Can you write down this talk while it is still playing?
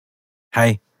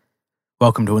Hey,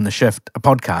 welcome to In the Shift, a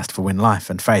podcast for when life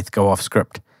and faith go off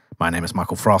script. My name is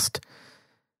Michael Frost.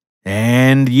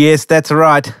 And yes, that's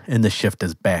right, In the Shift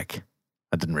is back.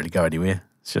 I didn't really go anywhere.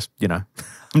 It's just,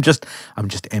 I'm just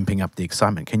amping up the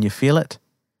excitement. Can you feel it?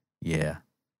 Yeah.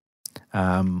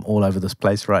 All over this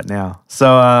place right now.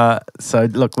 So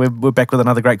look, we're back with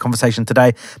another great conversation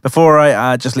today. Before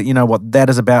I just let you know what that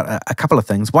is about, a couple of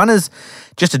things. One is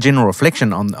just a general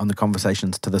reflection on the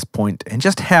conversations to this point, and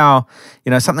just how,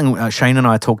 something Shane and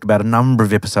I talked about a number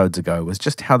of episodes ago was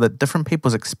just how the different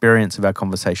people's experience of our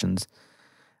conversations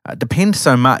depend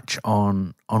so much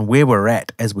on where we're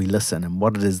at as we listen and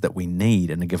what it is that we need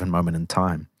in a given moment in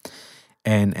time.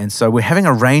 And so we're having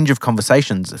a range of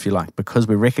conversations, if you like, because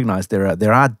we recognize there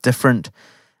are different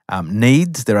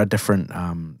needs, there are different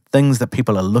things that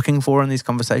people are looking for in these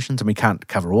conversations, and we can't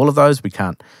cover all of those. We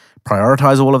can't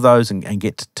prioritize all of those and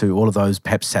get to all of those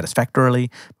perhaps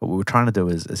satisfactorily. But what we're trying to do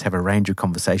is have a range of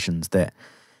conversations that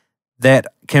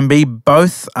can be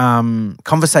both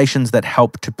conversations that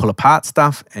help to pull apart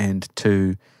stuff and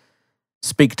to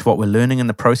speak to what we're learning in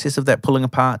the process of that pulling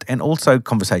apart, and also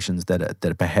conversations that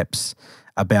are perhaps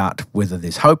about whether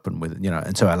there's hope and whether,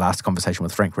 and so our last conversation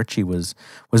with Frank Ritchie was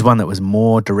one that was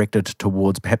more directed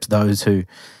towards perhaps those who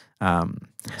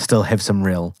still have some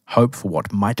real hope for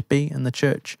what might be in the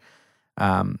church.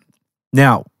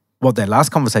 Now, what that last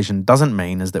conversation doesn't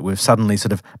mean is that we've suddenly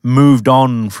sort of moved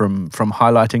on from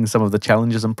highlighting some of the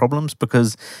challenges and problems,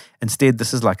 because instead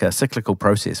this is like a cyclical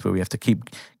process where we have to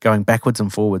keep going backwards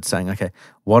and forwards, saying, okay,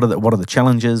 what are the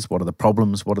challenges, what are the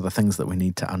problems, what are the things that we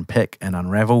need to unpick and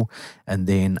unravel, and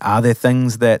then are there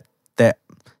things that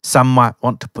some might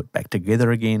want to put back together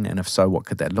again, and if so, what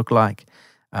could that look like?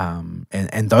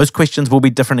 And those questions will be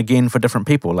different again for different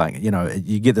people. Like,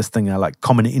 you get this thing like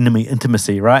common enemy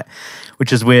intimacy, right?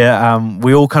 Which is where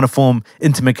we all kind of form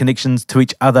intimate connections to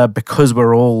each other because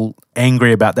we're all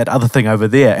angry about that other thing over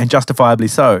there, and justifiably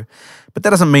so. But that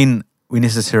doesn't mean we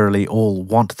necessarily all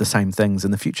want the same things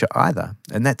in the future either.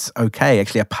 And that's okay.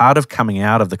 Actually, a part of coming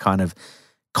out of the kind of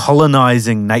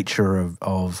colonizing nature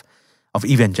of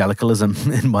evangelicalism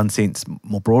in one sense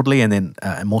more broadly, and then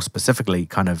more specifically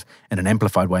kind of in an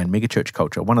amplified way in megachurch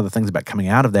culture, one of the things about coming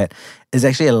out of that is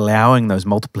actually allowing those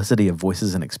multiplicity of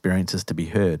voices and experiences to be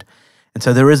heard. And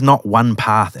so there is not one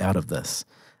path out of this.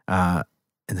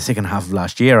 In the second half of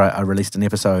last year, I released an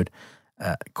episode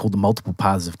called The Multiple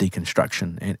Paths of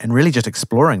Deconstruction, and really just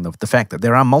exploring the fact that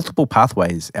there are multiple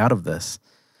pathways out of this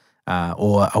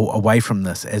or away from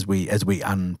this as we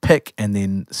unpick and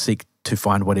then seek to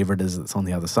find whatever it is that's on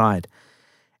the other side.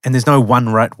 And there's no one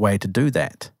right way to do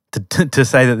that. To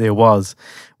say that there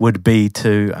would be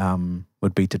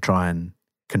to try and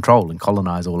control and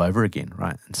colonize all over again,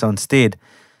 right? And so instead,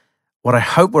 what I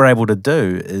hope we're able to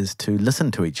do is to listen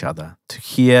to each other, to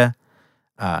hear,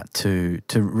 to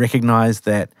recognize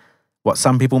that what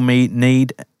some people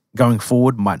need going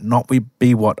forward might not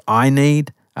be what I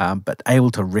need, but able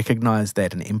to recognize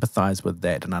that and empathize with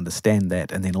that and understand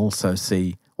that, and then also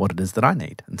see what it is that I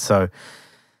need. And so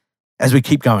as we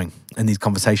keep going in these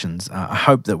conversations, I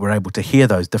hope that we're able to hear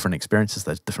those different experiences,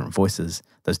 those different voices,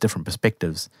 those different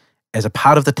perspectives as a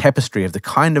part of the tapestry of the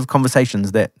kind of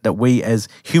conversations that we as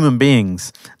human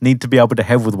beings need to be able to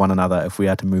have with one another if we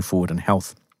are to move forward in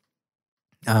health.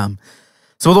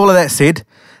 So with all of that said,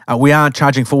 we are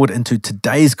charging forward into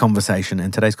today's conversation,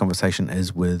 and today's conversation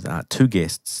is with two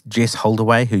guests, Jess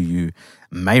Holdaway, who you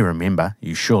may remember,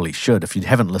 you surely should. If you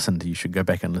haven't listened, you should go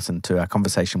back and listen to our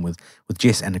conversation with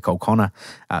Jess and Nicole Connor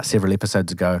several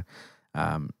episodes ago,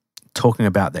 talking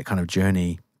about that kind of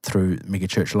journey through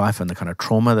megachurch life and the kind of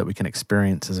trauma that we can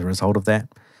experience as a result of that,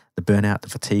 the burnout, the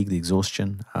fatigue, the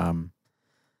exhaustion.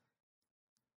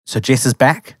 So Jess is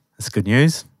back. That's good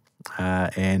news.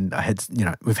 And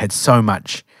we've had so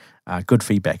much good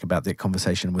feedback about that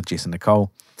conversation with Jess and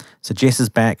Nicole. So Jess is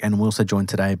back, and we're also joined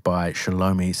today by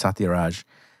Shalomi Satyaraj.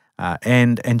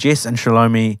 And Jess and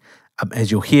Shalomi,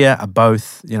 as you'll hear, are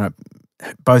both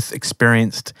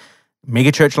experienced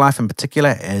megachurch life in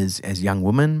particular as young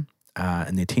women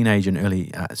in their teenage and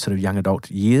early sort of young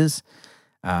adult years.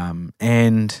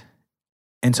 And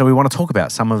so we want to talk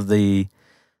about some of the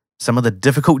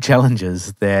difficult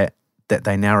challenges that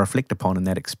they now reflect upon in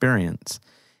that experience.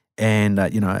 And,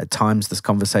 at times this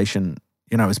conversation,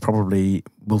 is probably,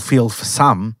 will feel for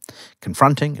some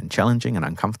confronting and challenging and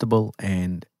uncomfortable,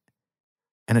 and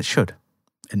it should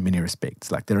in many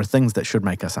respects. Like, there are things that should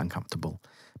make us uncomfortable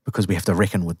because we have to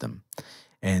reckon with them.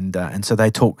 And so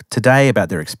they talk today about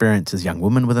their experience as young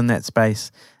women within that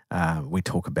space. We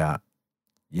talk about,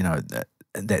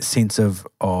 that sense of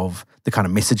the kind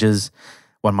of messages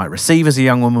one might receive as a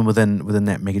young woman within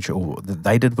that megachurch, or that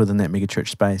they did within that megachurch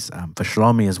space. For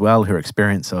Shalomi as well, her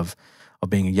experience of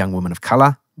being a young woman of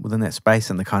colour within that space,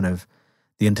 and the kind of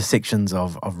the intersections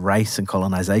of race and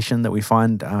colonisation that we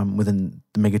find within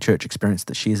the megachurch experience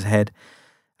that she has had.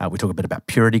 We talk a bit about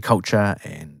purity culture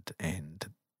and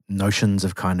notions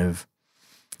of kind of,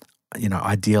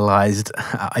 idealized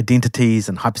identities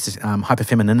and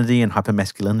hyperfemininity and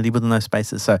hypermasculinity within those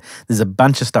spaces. So there's a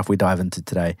bunch of stuff we dive into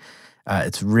today.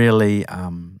 It's really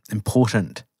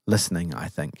important listening, I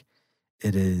think.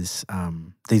 It is,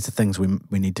 these are things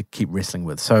we need to keep wrestling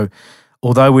with. So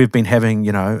although we've been having,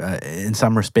 in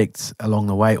some respects along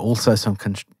the way, also some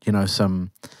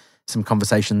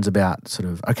conversations about sort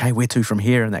of, okay, where to from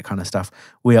here and that kind of stuff,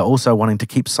 we are also wanting to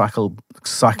keep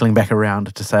cycling back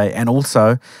around to say, and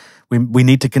also we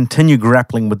need to continue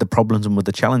grappling with the problems and with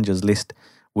the challenges, lest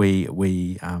we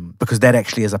because that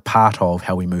actually is a part of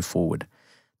how we move forward,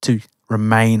 to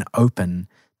remain open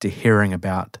to hearing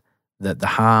about the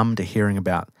harm, to hearing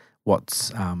about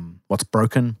what's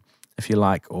broken, if you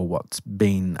like, or what's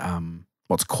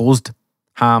caused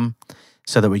harm,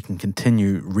 so that we can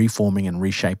continue reforming and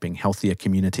reshaping healthier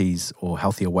communities or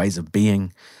healthier ways of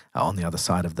being on the other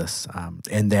side of this,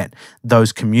 and that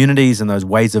those communities and those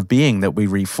ways of being that we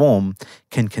reform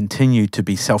can continue to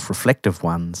be self-reflective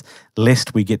ones,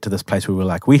 lest we get to this place where we're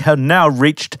like, we have now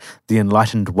reached the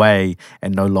enlightened way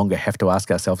and no longer have to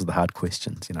ask ourselves the hard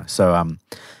questions,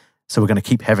 So we're going to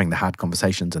keep having the hard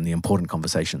conversations and the important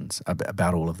conversations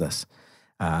about all of this.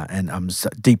 And I'm so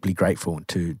deeply grateful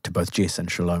to both Jess and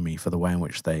Shalomi for the way in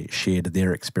which they shared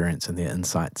their experience and their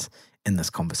insights in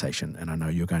this conversation. And I know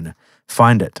you're going to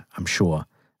find it, I'm sure,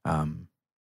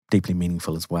 deeply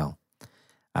meaningful as well.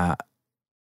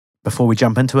 Before we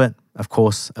jump into it, of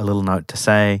course, a little note to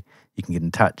say, you can get in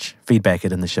touch,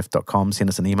 feedback@intheshift.com, send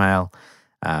us an email,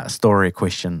 a story, a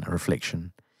question, a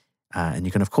reflection. And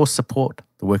you can, of course, support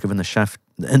the work of In the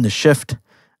Shift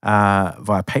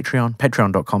via Patreon,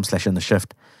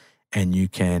 patreon.com/intheshift, and you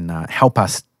can help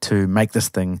us to make this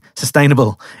thing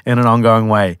sustainable in an ongoing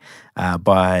way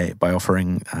by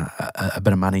offering a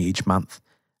bit of money each month.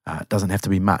 It doesn't have to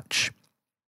be much,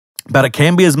 but it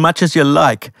can be as much as you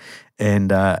like.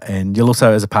 And you'll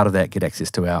also, as a part of that, get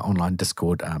access to our online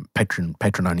Discord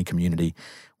patron-only community,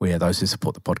 where those who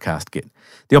support the podcast get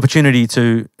the opportunity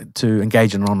to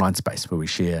engage in an online space where we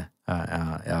share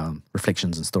our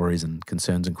reflections and stories and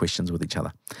concerns and questions with each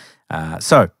other.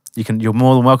 So you're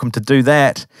more than welcome to do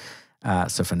that.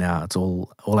 So for now, it's all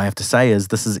I have to say is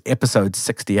this is episode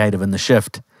 68 of In the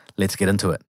Shift. Let's get into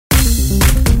it.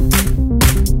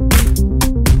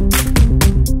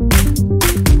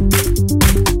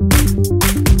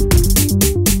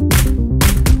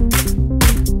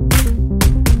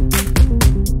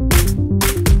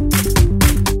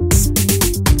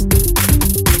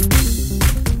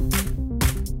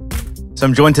 So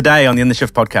I'm joined today on the In the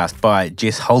Shift podcast by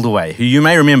Jess Holdaway, who you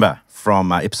may remember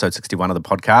from episode 61 of the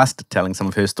podcast, telling some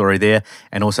of her story there,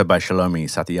 and also by Shalomi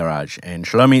Satyaraj. And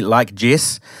Shalomi, like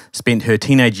Jess, spent her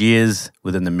teenage years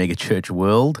within the megachurch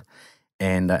world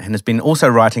and has been also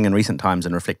writing in recent times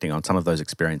and reflecting on some of those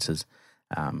experiences,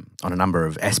 on a number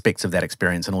of aspects of that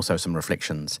experience, and also some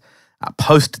reflections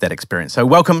post that experience. So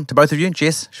welcome to both of you,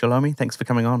 Jess, Shalomi. Thanks for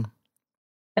coming on.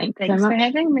 Thanks so much for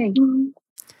having me.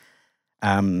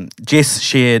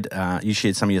 Jess you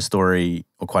shared some of your story,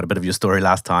 or quite a bit of your story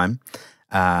last time,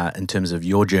 in terms of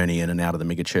your journey in and out of the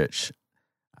megachurch.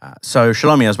 So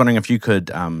Shalomi, I was wondering if you could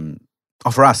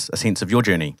offer us a sense of your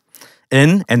journey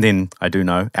in, and then I do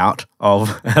know out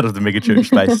of the megachurch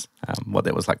space, what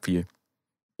that was like for you.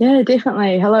 Yeah,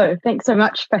 definitely. Hello. Thanks so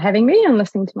much for having me and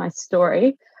listening to my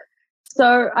story.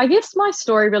 So I guess my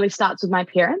story really starts with my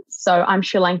parents. So I'm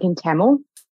Sri Lankan Tamil.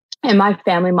 And my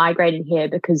family migrated here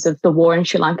because of the war in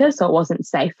Sri Lanka, so it wasn't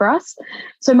safe for us.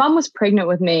 So Mum was pregnant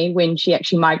with me when she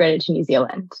actually migrated to New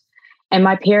Zealand. And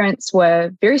my parents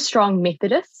were very strong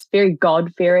Methodists, very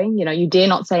God-fearing. You dare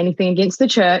not say anything against the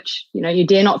church. You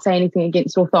dare not say anything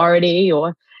against authority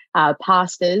or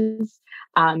pastors.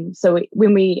 So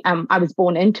when I was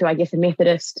born into, I guess, a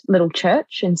Methodist little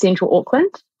church in central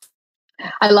Auckland.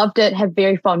 I loved it, have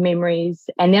very fond memories.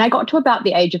 And then I got to about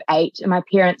the age of 8 and my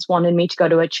parents wanted me to go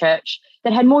to a church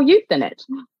that had more youth in it.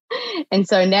 And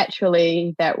so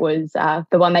naturally, that was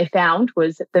the one they found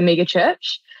was the mega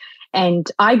church.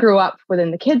 And I grew up within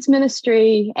the kids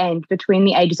ministry, and between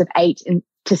the ages of 8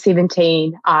 to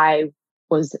 17, I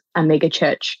was a mega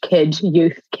church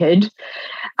youth kid.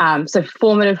 So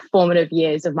formative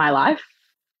years of my life.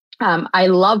 I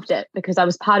loved it because I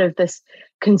was part of this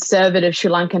conservative Sri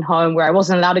Lankan home where I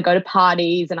wasn't allowed to go to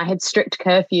parties and I had strict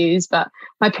curfews, but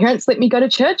my parents let me go to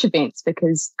church events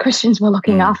because Christians were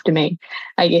looking after me,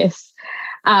 I guess.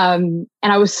 And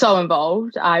I was so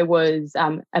involved. I was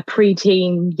a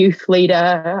preteen youth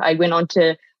leader. I went on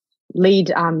to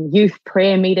lead youth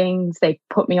prayer meetings. They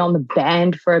put me on the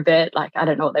band for a bit. Like, I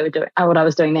don't know what they were doing, what I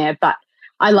was doing there, but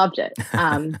I loved it.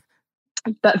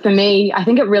 But for me, I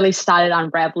think it really started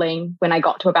unraveling when I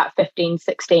got to about 15,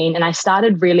 16, and I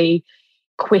started really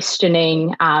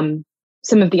questioning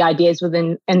some of the ideas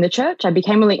in the church. I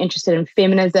became really interested in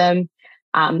feminism,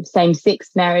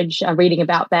 same-sex marriage, reading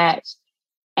about that.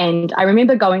 And I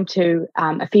remember going to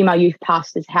a female youth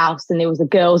pastor's house, and there was a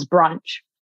girls' brunch.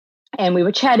 And we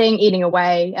were chatting, eating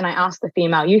away, and I asked the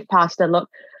female youth pastor, look,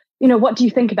 what do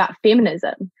you think about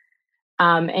feminism?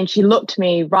 And she looked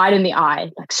me right in the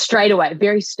eye, like straight away,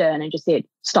 very stern, and just said,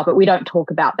 stop it. We don't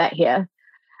talk about that here.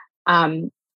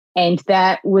 And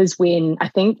that was when I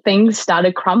think things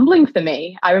started crumbling for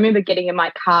me. I remember getting in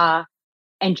my car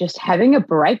and just having a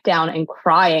breakdown and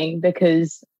crying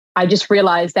because I just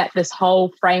realized that this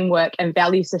whole framework and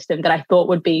value system that I thought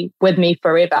would be with me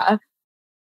forever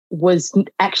was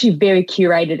actually very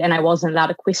curated and I wasn't allowed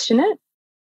to question it.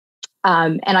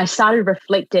 And I started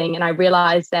reflecting and I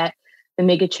realized that the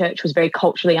mega church was very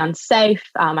culturally unsafe.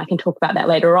 I can talk about that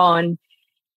later on.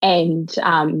 And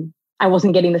I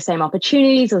wasn't getting the same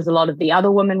opportunities as a lot of the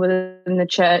other women within the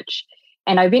church.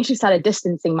 And I eventually started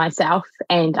distancing myself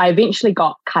and I eventually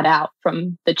got cut out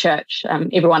from the church.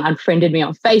 Everyone unfriended me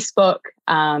on Facebook.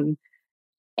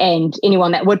 And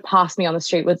anyone that would pass me on the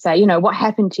street would say, what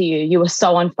happened to you? You were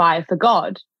so on fire for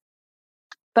God.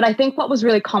 But I think what was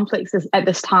really complex at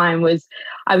this time was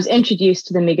I was introduced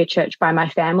to the mega church by my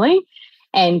family.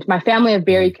 And my family are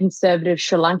very conservative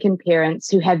Sri Lankan parents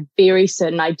who have very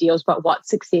certain ideals about what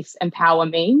success and power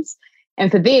means. And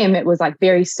for them, it was like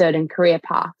very certain career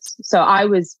paths. So I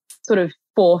was sort of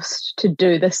forced to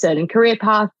do this certain career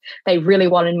path. They really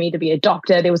wanted me to be a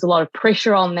doctor. There was a lot of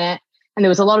pressure on that. And there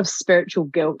was a lot of spiritual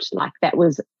guilt like that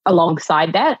was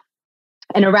alongside that.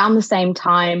 And around the same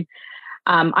time,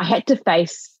 I had to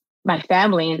face my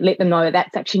family and let them know that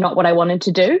that's actually not what I wanted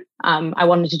to do. I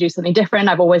wanted to do something different.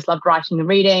 I've always loved writing and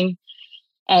reading.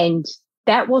 And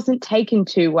that wasn't taken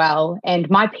too well. And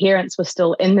my parents were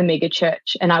still in the mega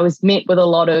church. And I was met with a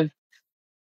lot of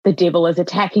the devil is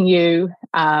attacking you.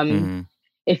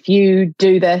 If you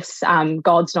do this,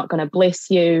 God's not going to bless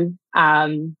you.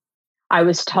 I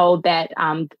was told that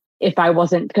if I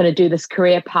wasn't going to do this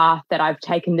career path, that I've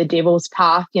taken the devil's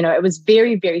path. It was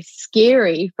very, very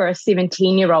scary for a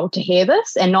 17-year-old to hear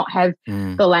this and not have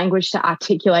the language to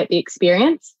articulate the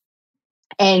experience.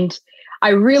 And I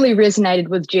really resonated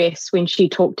with Jess when she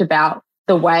talked about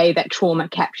the way that trauma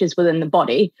captures within the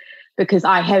body, because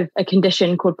I have a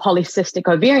condition called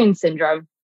polycystic ovarian syndrome.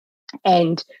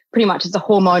 And pretty much it's a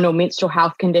hormonal menstrual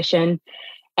health condition.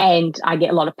 And I get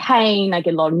a lot of pain, I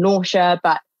get a lot of nausea,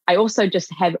 but I also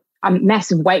just have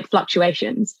massive weight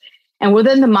fluctuations. And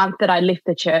within the month that I left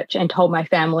the church and told my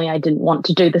family I didn't want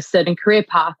to do this certain career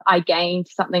path, I gained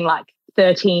something like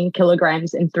 13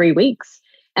 kilograms in 3 weeks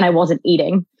and I wasn't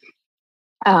eating.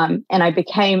 And I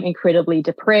became incredibly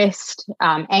depressed,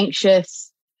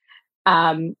 anxious.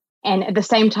 And at the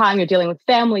same time, you're dealing with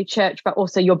family, church, but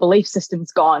also your belief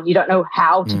system's gone. You don't know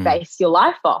how to base your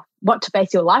life off, what to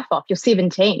base your life off. You're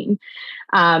 17.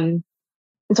 And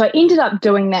so I ended up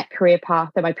doing that career path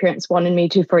that my parents wanted me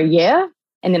to for a year.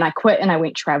 And then I quit and I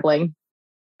went traveling.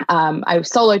 I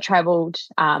solo traveled,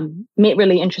 met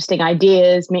really interesting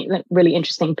ideas, met really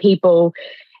interesting people,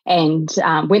 and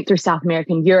went through South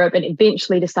America and Europe and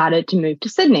eventually decided to move to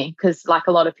Sydney because, like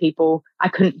a lot of people, I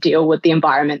couldn't deal with the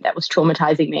environment that was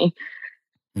traumatizing me.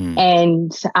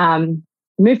 And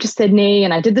moved to Sydney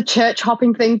and I did the church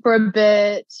hopping thing for a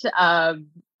bit.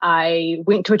 I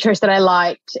went to a church that I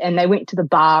liked and they went to the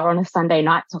bar on a Sunday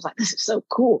night. So I was like, this is so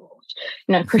cool.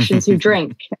 Christians who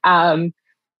drink.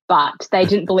 But they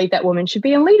didn't believe that women should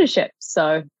be in leadership.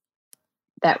 So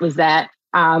that was that.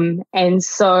 And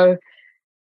so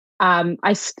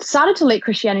I started to let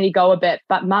Christianity go a bit,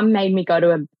 but Mum made me go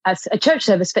to a church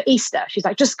service for Easter. She's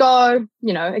like, just go,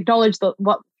 acknowledge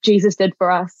what Jesus did for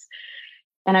us.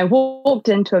 And I walked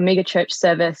into a mega church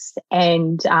service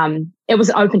and it was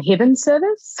an open heaven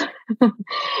service.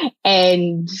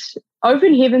 And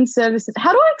open heaven services,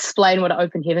 how do I explain what an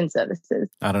open heaven service is?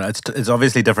 I don't know. It's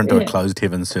obviously different to a closed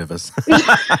heaven service.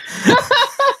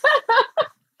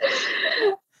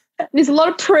 There's a lot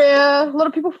of prayer, a lot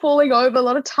of people falling over, a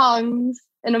lot of tongues,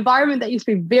 an environment that used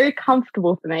to be very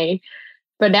comfortable for me,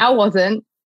 but now wasn't.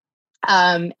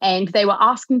 And they were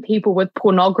asking people with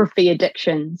pornography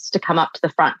addictions to come up to the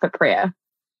front for prayer.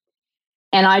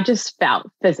 And I just felt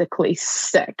physically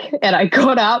sick. And I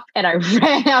got up and I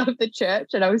ran out of the church,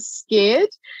 and I was scared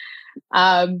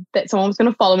that someone was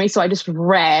going to follow me. So I just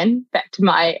ran back to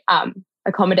my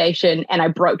accommodation, and I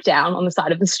broke down on the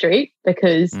side of the street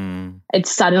because it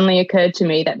suddenly occurred to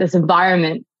me that this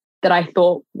environment that I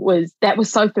thought was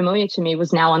so familiar to me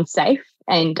was now unsafe.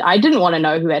 And I didn't want to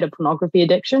know who had a pornography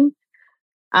addiction.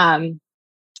 And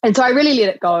so I really let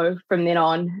it go from then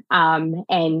on.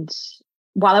 And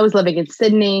while I was living in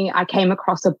Sydney, I came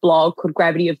across a blog called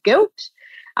Gravity of Guilt.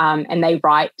 And they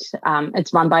write,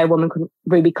 it's run by a woman called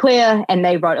Ruby Clare, and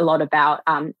they wrote a lot about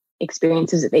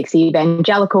experiences at the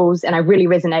ex-evangelicals, and I really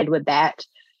resonated with that.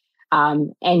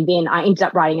 And then I ended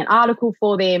up writing an article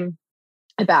for them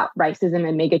about racism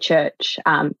in megachurch.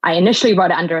 I initially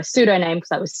wrote it under a pseudonym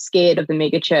because I was scared of the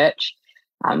megachurch.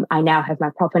 I now have my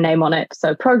proper name on it,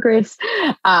 so progress.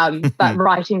 But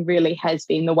writing really has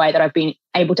been the way that I've been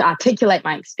able to articulate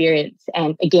my experience,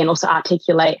 and again, also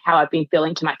articulate how I've been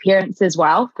feeling to my parents as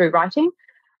well through writing.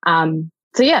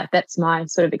 So yeah, that's my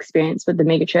sort of experience with the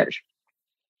megachurch.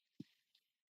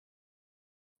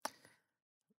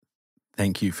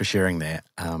 Thank you for sharing that.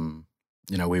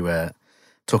 We were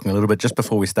talking a little bit just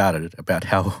before we started about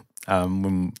how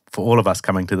for all of us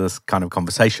coming to this kind of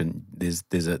conversation,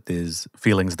 there's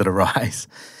feelings that arise.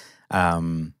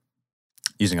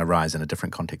 Using arise in a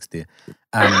different context there,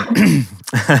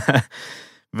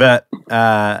 but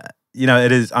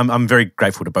it is. I'm very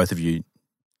grateful to both of you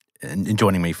in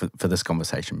joining me for this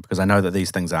conversation, because I know that these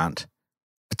things aren't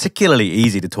particularly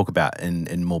easy to talk about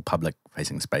in more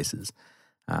public-facing spaces.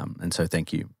 And so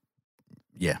thank you,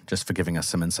 just for giving us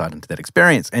some insight into that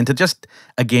experience, and to just,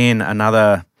 again,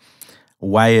 another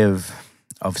way of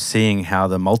seeing how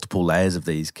the multiple layers of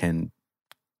these can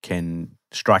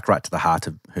strike right to the heart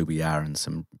of who we are in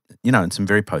some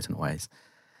very potent ways.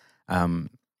 And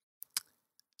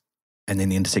then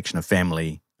the intersection of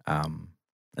family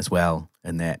as well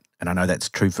in that. And I know that's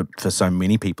true for so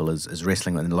many people is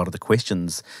wrestling with, and a lot of the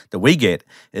questions that we get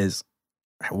is,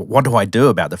 what do I do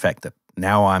about the fact that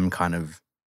now I'm kind of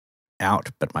out,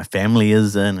 but my family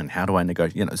is in, and how do I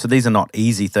negotiate? So these are not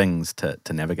easy things to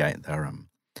navigate. They're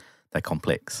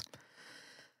complex.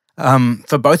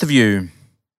 For both of you,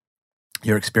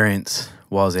 your experience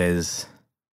was as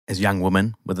young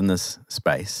women within this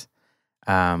space.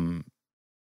 I'm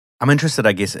interested,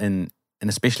 I guess, in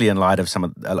especially in light of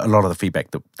a lot of the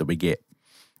feedback that we get,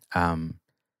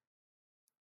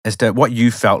 as to what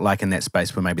you felt like in that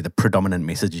space were maybe the predominant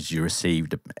messages you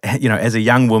received, as a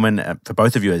young woman, for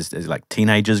both of you as like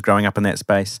teenagers growing up in that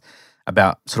space,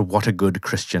 about sort of what a good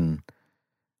Christian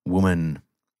woman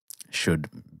should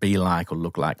be like or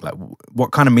look like. Like,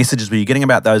 what kind of messages were you getting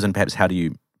about those, and perhaps how do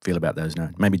you feel about those now?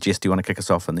 Maybe Jess, do you want to kick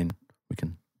us off, and then we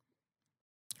can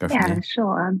go from there? Yeah,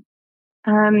 sure.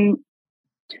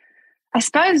 I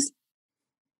suppose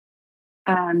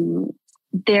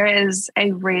there is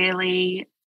a really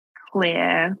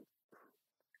clear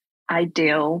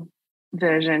ideal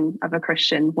version of a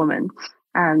Christian woman.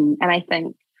 And I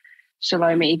think,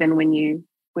 Shalom, even when you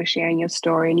were sharing your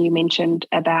story and you mentioned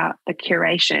about the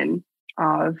curation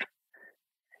of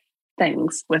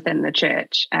things within the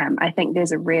church, I think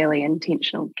there's a really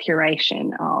intentional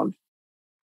curation of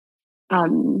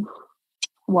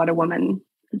what a woman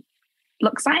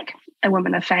looks like, a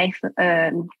woman of faith,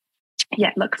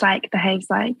 looks like, behaves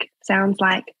like, sounds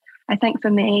like. I think for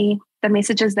me, the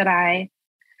messages that I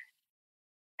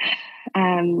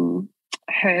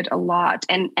heard a lot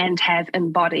and have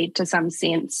embodied to some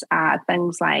sense are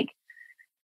things like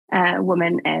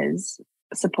woman as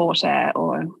supporter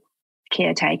or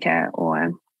caretaker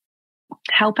or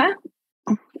helper,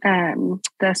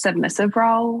 the submissive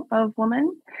role of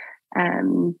woman,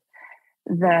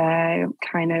 the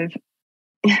kind of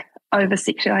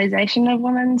over-sexualization of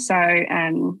women. So,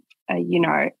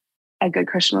 a good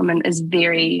Christian woman is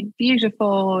very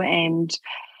beautiful and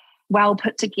well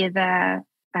put together.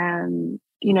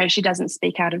 She doesn't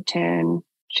speak out of turn.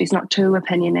 She's not too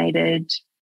opinionated.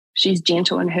 She's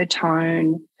gentle in her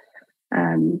tone.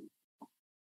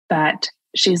 But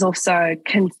she's also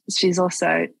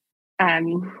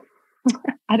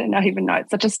I don't know, even know,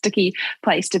 it's such a sticky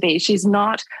place to be. She's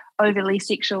not overly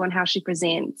sexual in how she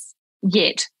presents,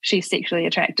 yet she's sexually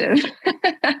attractive.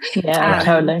 Yeah,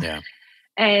 totally. Yeah.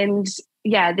 And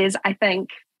there's, I think,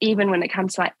 even when it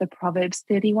comes to like the Proverbs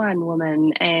 31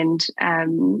 woman and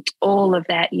all of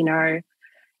that,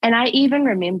 and I even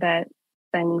remember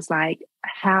things like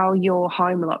how your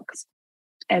home looks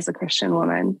as a Christian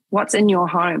woman, what's in your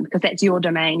home, because that's your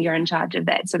domain, you're in charge of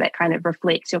that. So that kind of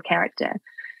reflects your character.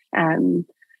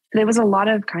 There was a lot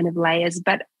of kind of layers,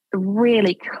 but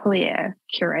really clear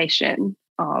curation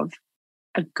of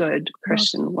a good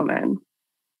Christian woman.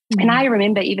 And I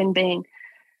remember even being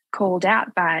called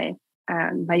out by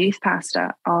my youth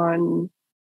pastor on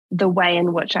the way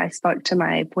in which I spoke to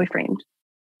my boyfriend,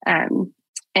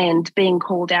 and being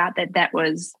called out that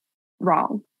was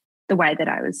wrong, the way that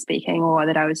I was speaking, or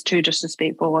that I was too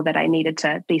disrespectful, or that I needed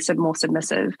to be more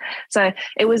submissive. So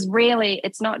it was really,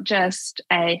 it's not just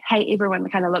a, hey, everyone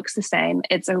kind of looks the same.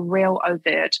 It's a real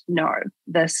overt, no,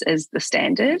 this is the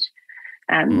standard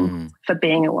for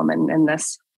being a woman in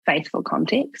this faithful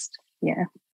context. Yeah.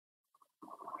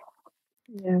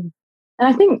 Yeah. And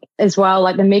I think as well,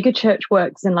 like the mega church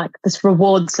works in like this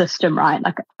reward system, right?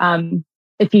 Like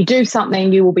if you do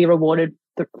something, you will be rewarded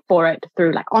for it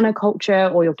through like honor culture,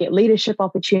 or you'll get leadership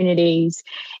opportunities.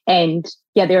 And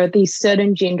yeah, there are these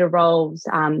certain gender roles.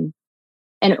 And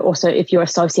also if you're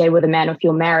associated with a man, or if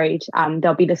you're married,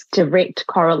 there'll be this direct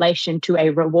correlation to a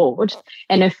reward.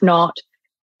 And if not,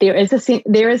 there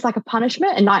is like a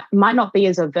punishment, and might not be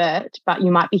as overt, but you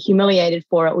might be humiliated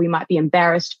for it, or you might be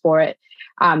embarrassed for it.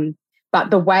 But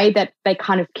the way that they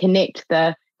kind of connect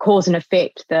the cause and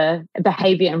effect, the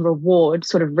behavior and reward,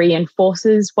 sort of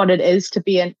reinforces what it is to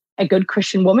be a good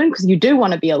Christian woman, because you do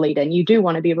want to be a leader and you do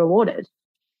want to be rewarded.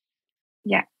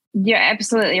 Yeah, you're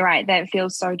absolutely right. That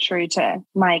feels so true to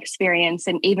my experience,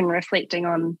 and even reflecting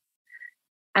on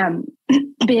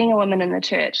being a woman in the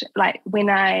church. Like when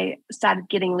I started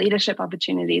getting leadership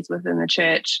opportunities within the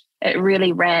church, it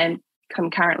really ran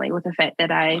concurrently with the fact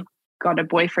that I got a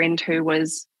boyfriend who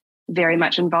was very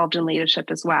much involved in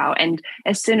leadership as well. And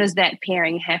as soon as that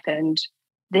pairing happened,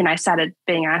 then I started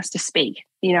being asked to speak.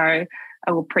 You know,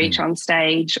 I will preach on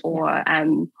stage, or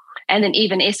and then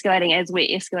even escalating as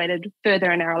we escalated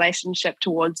further in our relationship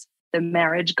towards the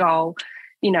marriage goal,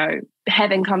 you know,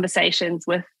 having conversations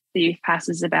with the youth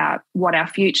pastors about what our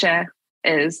future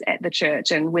is at the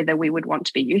church and whether we would want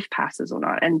to be youth pastors or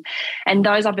not. And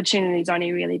those opportunities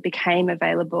only really became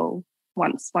available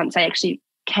once I actually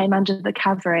came under the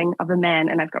covering of a man,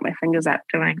 and I've got my fingers up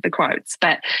doing the quotes.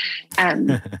 But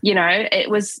you know, it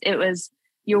was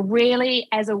you're really,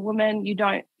 as a woman,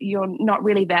 you're not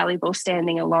really valuable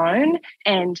standing alone,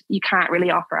 and you can't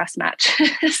really offer us much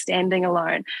standing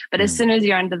alone. But as soon as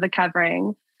you're under the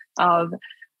covering of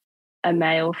a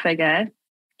male figure,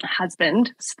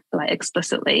 husband, like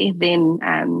explicitly, then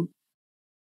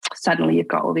suddenly you've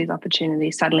got all these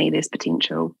opportunities. Suddenly there's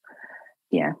potential.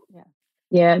 Yeah,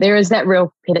 there is that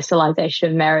real pedestalization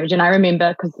of marriage. And I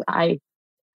remember, because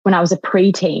when I was a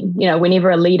preteen, you know,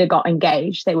 whenever a leader got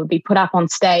engaged, they would be put up on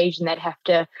stage and they'd have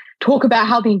to talk about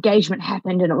how the engagement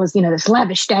happened. And it was, you know, this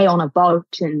lavish day on a boat,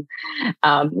 and,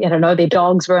 I don't know, their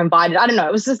dogs were invited. I don't know.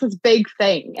 It was just this big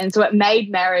thing. And so it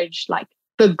made marriage like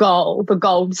the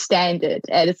gold standard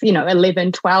as, you know,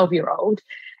 11, 12-year-old.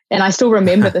 And I still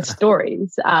remember the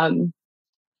stories.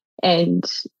 And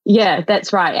yeah,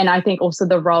 that's right. And I think also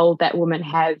the role that women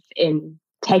have in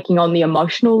taking on the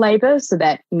emotional labor, so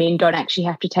that men don't actually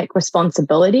have to take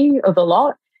responsibility of a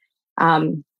lot,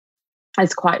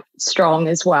 is quite strong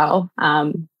as well.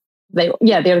 They're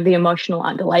the emotional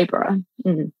under laborer.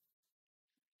 Can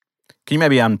you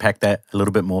maybe unpack that a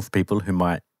little bit more for people who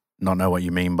might not know what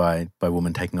you mean by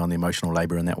women taking on the emotional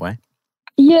labor in that way?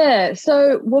 Yeah,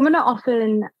 so women are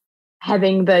often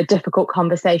having the difficult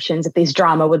conversations if there's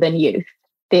drama within youth.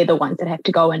 They're the ones that have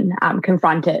to go and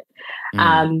confront it.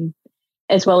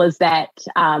 As well as that,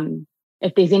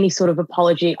 if there's any sort of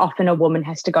apology, often a woman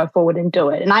has to go forward and do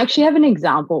it. And I actually have an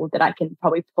example that I can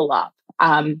probably pull up.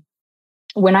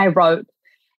 When I wrote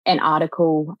an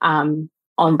article on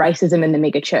racism in the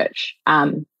megachurch,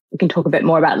 we can talk a bit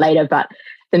more about it later, but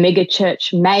the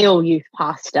megachurch male youth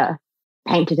pastor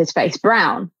painted his face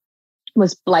brown,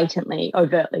 was blatantly,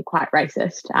 overtly quite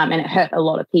racist, and it hurt a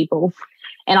lot of people.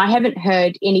 And I haven't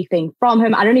heard anything from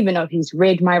him. I don't even know if he's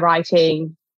read my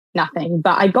writing, nothing.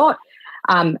 But I got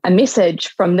a message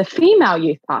from the female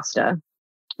youth pastor,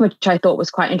 which I thought was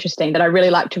quite interesting, that I really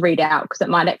like to read out, because it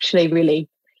might actually really,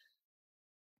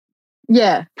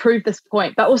 prove this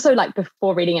point. But also, like,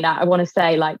 before reading it out, I want to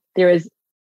say, like, there is,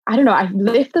 I don't know, I've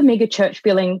left the mega church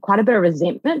feeling quite a bit of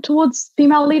resentment towards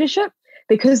female leadership,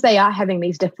 because they are having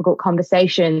these difficult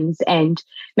conversations and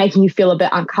making you feel a bit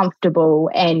uncomfortable.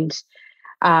 And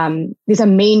there's a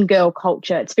mean girl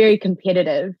culture. It's very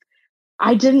competitive.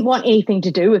 I didn't want anything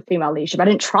to do with female leadership. I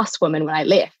didn't trust women when I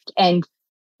left. And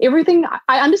I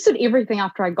understood everything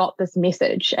after I got this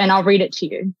message. And I'll read it to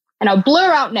you. And I'll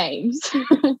blur out names.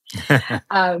 So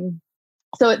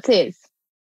it says,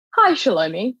 "Hi,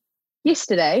 Shalomi.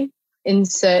 Yesterday,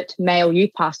 insert male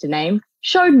youth pastor name,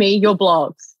 showed me your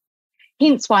blogs.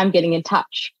 hence why I'm getting in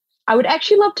touch. I would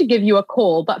actually love to give you a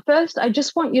call, but first I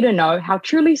just want you to know how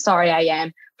truly sorry I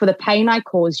am for the pain I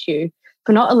caused you,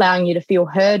 for not allowing you to feel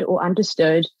heard or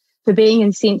understood, for being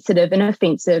insensitive and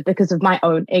offensive because of my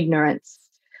own ignorance.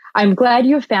 I'm glad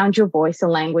you have found your voice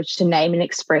and language to name and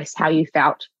express how you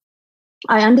felt.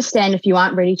 I understand if you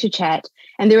aren't ready to chat,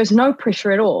 and there is no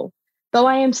pressure at all. Though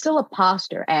I am still a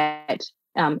pastor at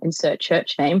insert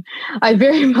church name, I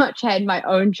very much had my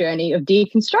own journey of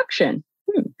deconstruction.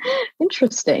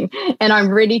 Interesting. And I'm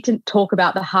ready to talk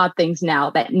about the hard things now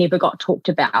that never got talked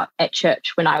about at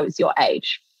church when I was your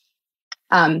age.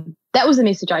 That was the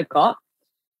message I got.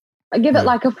 I give it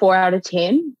like a 4 out of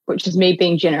 10, which is me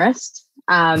being generous.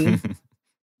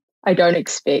 I don't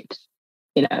expect,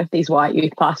 these white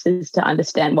youth pastors to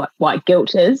understand what white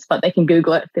guilt is, but they can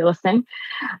Google it if they're listening.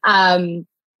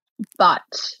 But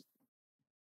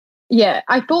yeah,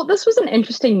 I thought this was an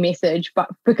interesting message, but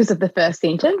because of the first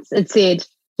sentence, it said,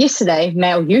 yesterday,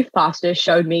 male youth pastor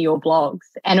showed me your blogs,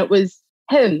 and it was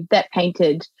him that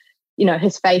painted,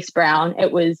 his face brown.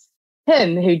 It was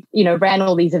him who, ran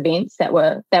all these events that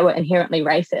were inherently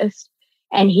racist,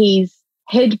 and he's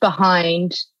hid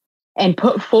behind and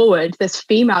put forward this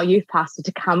female youth pastor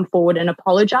to come forward and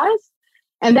apologize.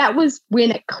 And that was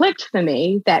when it clicked for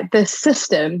me that the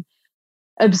system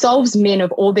absolves men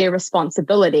of all their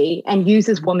responsibility and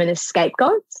uses women as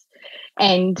scapegoats.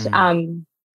 And I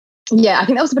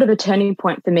think that was a bit of a turning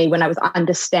point for me when I was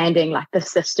understanding like the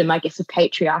system, I guess, of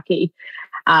patriarchy.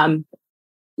 I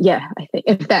think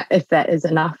if that is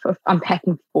enough of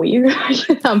unpacking for you, I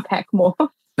should unpack more.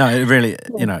 No, it really,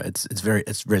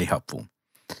 it's really helpful.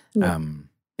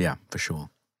 Yeah, for sure.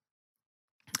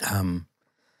 I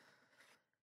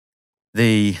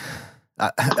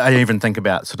even think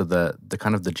about sort of the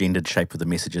kind of the gendered shape of the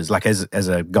messages, like as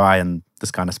a guy in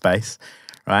this kind of space,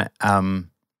 right?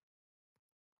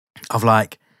 Of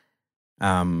like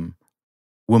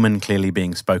women clearly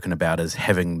being spoken about as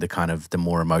having the kind of the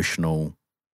more emotional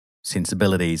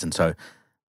sensibilities, and so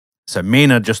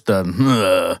men are just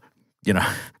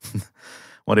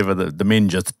whatever the men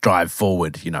just drive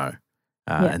forward,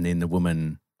 and then the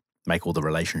women make all the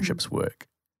relationships work,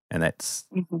 and that's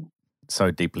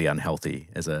so deeply unhealthy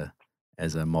as a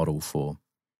model for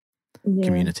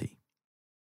community.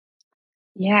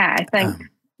 Yeah, I think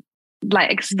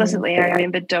like explicitly, I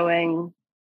remember doing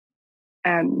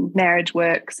Marriage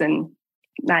Works and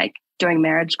like doing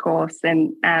marriage course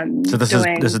and so this is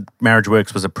Marriage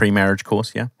Works was a pre-marriage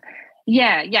course, yeah.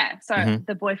 Yeah. So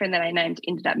the boyfriend that I named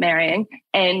ended up marrying,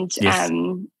 and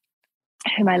whom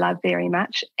I love very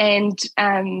much. And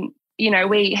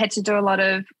we had to do a lot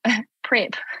of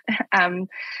prep,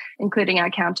 including our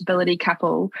accountability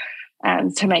couple,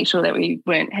 to make sure that we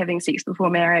weren't having sex before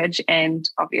marriage, and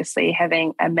obviously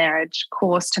having a marriage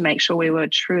course to make sure we were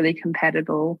truly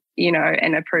compatible,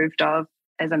 and approved of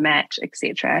as a match,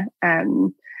 etc.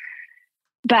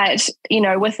 But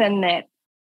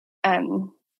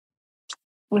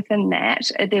within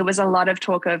that, there was a lot of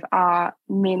talk of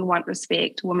men want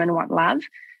respect, women want love.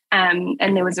 And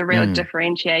there was a real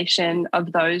differentiation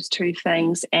of those two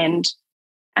things. And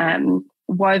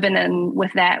woven in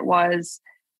with that was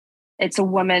it's a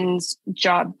woman's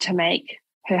job to make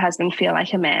her husband feel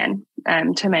like a man,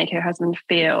 to make her husband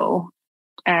feel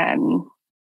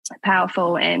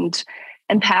powerful and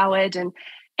empowered and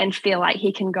feel like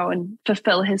he can go and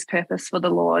fulfill his purpose for the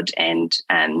Lord. And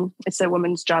it's a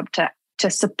woman's job to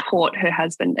support her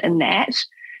husband in that.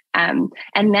 And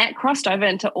that crossed over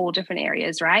into all different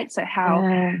areas, right? So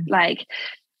how like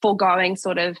foregoing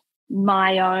sort of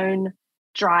my own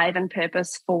drive and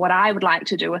purpose for what I would like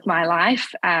to do with my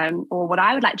life, or what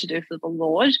I would like to do for the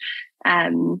Lord,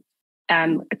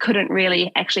 couldn't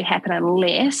really actually happen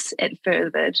unless it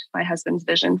furthered my husband's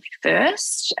vision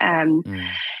first. And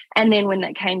then when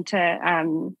it came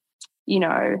to,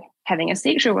 having a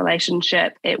sexual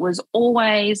relationship, it was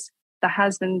always the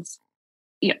husband's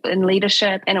in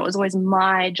leadership, and it was always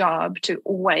my job to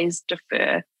always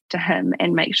defer to him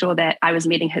and make sure that I was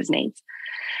meeting his needs.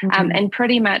 And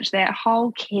pretty much that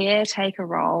whole caretaker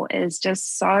role is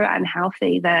just so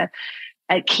unhealthy that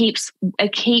it keeps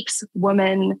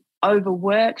women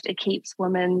overworked. It keeps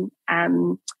women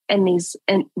in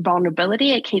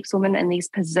vulnerability. It keeps women in these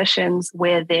positions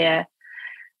where they're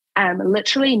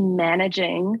literally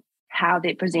managing how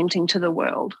they're presenting to the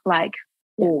world, like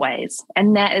always.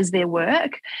 And that is their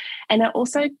work. And it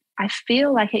also, I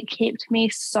feel like it kept me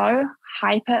so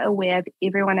hyper aware of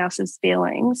everyone else's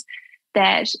feelings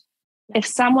that if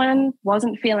someone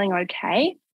wasn't feeling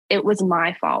okay, it was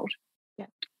my fault.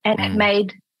 And it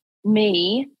made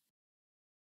me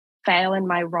fail in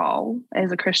my role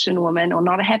as a Christian woman or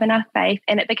not have enough faith,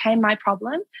 and it became my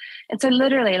problem. And so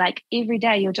literally, like, every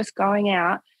day you're just going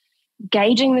out,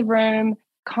 gauging the room,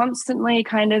 constantly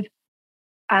kind of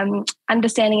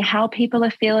understanding how people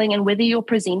are feeling and whether you're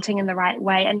presenting in the right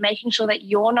way, and making sure that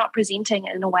you're not presenting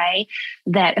in a way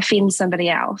that offends somebody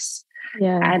else.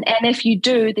 Yeah. And if you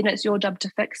do, then it's your job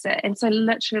to fix it. And so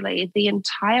literally the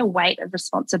entire weight of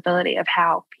responsibility of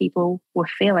how people were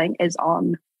feeling is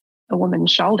on a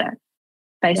woman's shoulder,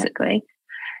 basically.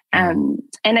 Yeah.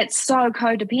 And it's so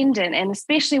codependent, and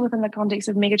especially within the context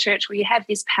of megachurch, where you have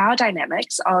these power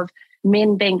dynamics of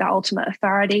men being the ultimate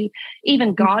authority,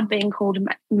 even God being called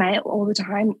male all the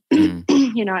time,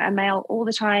 you know, a male all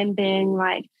the time being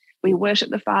like, we worship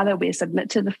the Father, we submit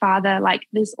to the Father. Like,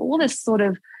 there's all this sort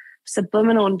of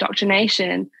subliminal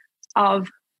indoctrination of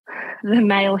the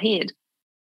male head.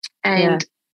 And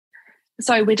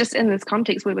so we're just in this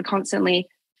context where we're constantly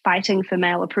fighting for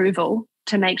male approval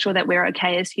to make sure that we're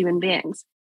okay as human beings.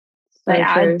 So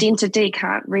our identity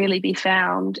can't really be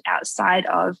found outside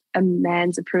of a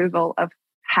man's approval of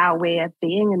how we're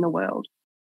being in the world.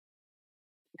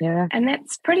 Yeah. And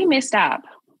that's pretty messed up.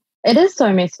 It is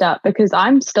so messed up, because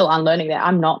I'm still unlearning that.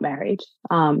 I'm not married.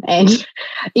 And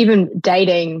even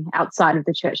dating outside of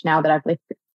the church, now that I've left,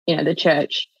 you know, the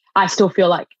church, I still feel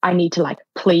like I need to like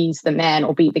please the man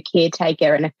or be the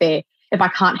caretaker. And if I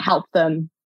can't help them,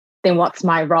 then what's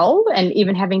my role? And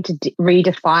even having to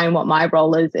redefine what my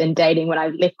role is in dating when I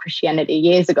left Christianity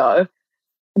years ago,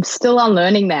 I'm still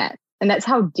unlearning that. And that's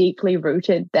how deeply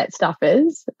rooted that stuff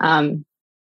is. And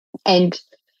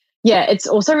yeah, it's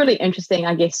also really interesting,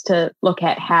 I guess, to look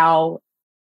at how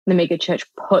the megachurch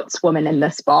puts women in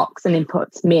this box and then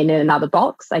puts men in another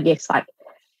box. I guess, like,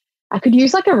 I could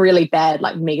use like a really bad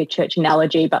like megachurch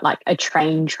analogy, but like a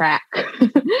train track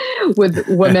with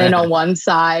women on one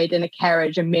side and a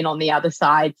carriage and men on the other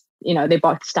side. You know, they're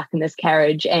both stuck in this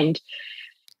carriage. And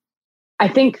I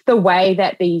think the way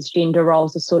that these gender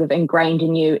roles are sort of ingrained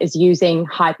in you is using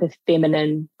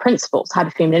hyper-feminine principles,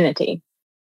 hyper-femininity.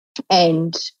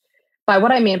 And by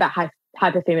what I mean about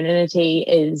hyper-femininity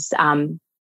is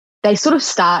they sort of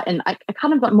start in a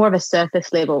kind of like more of a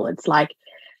surface level. It's like,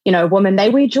 you know, women,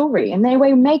 they wear jewelry and they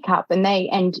wear makeup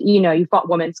and you know, you've got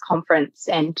women's conference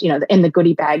and, you know, in the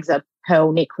goodie bags are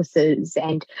pearl necklaces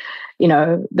and, you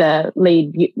know, the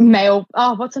lead male,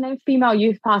 what's her name? Female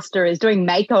youth pastor is doing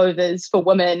makeovers for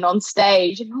women on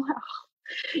stage. And you're like,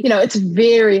 you know, it's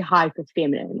very hyper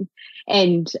feminine.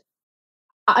 And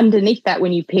underneath that,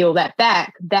 when you peel that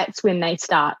back, that's when they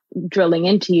start drilling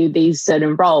into you these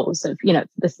certain roles of, you know,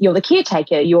 you're the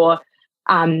caretaker, you're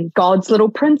God's little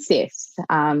princess,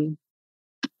 and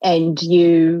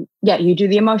you do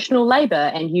the emotional labor,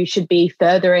 and you should be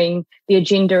furthering the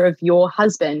agenda of your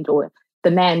husband or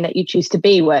the man that you choose to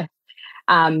be with.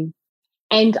 And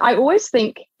I always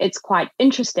think it's quite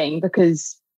interesting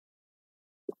because,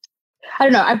 I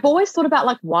don't know, I've always thought about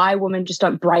like why women just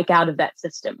don't break out of that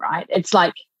system, right? It's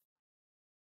like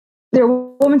there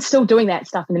are women still doing that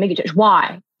stuff in the megachurch.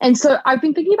 Why? And so I've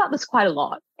been thinking about this quite a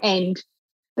lot. And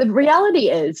the reality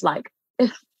is, like,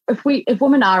 if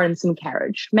women are in some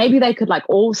carriage, maybe they could like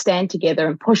all stand together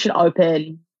and push it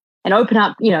open and open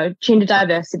up, you know, gender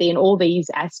diversity and all these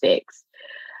aspects.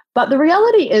 But the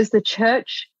reality is the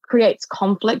church creates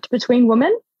conflict between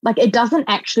women. Like, it doesn't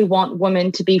actually want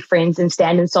women to be friends and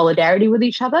stand in solidarity with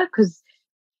each other, because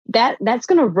that's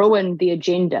going to ruin the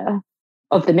agenda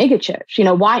of the megachurch. You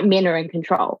know, white men are in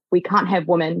control. We can't have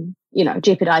women, you know,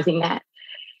 jeopardizing that.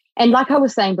 And like I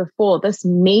was saying before, this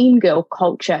mean girl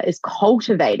culture is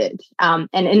cultivated. And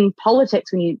in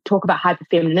politics, when you talk about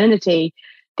hyperfemininity,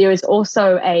 there is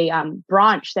also a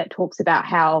branch that talks about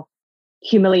how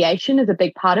humiliation is a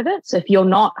big part of it. So if you're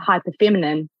not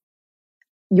hyperfeminine,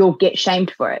 you'll get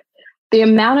shamed for it. The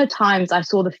amount of times I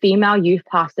saw the female youth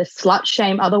pastor slut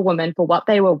shame other women for what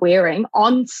they were wearing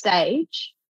on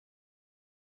stage,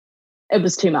 it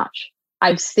was too much.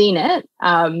 I've seen it.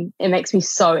 It makes me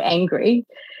so angry.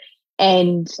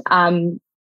 And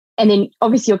then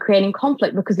obviously you're creating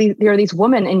conflict because there are these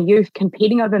women in youth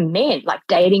competing over men, like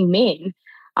dating men.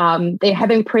 They're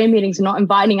having prayer meetings and not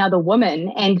inviting other women.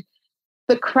 And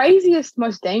the craziest,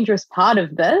 most dangerous part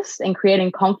of this and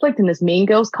creating conflict in this mean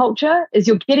girls culture is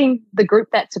you're getting the group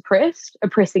that's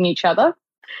oppressing each other.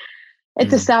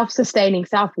 It's a self-sustaining,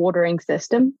 self-watering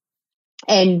system.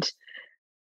 And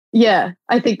yeah,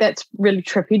 I think that's really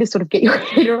trippy to sort of get your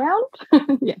head around.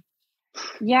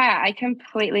 Yeah, I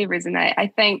completely resonate. I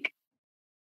think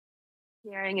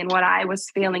hearing and what I was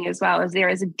feeling as well is there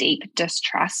is a deep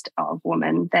distrust of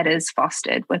women that is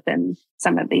fostered within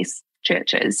some of these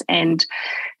churches. And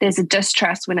there's a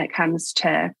distrust when it comes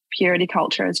to purity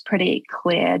culture. Is pretty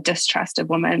clear distrust of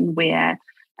women, where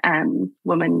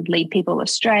women lead people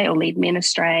astray or lead men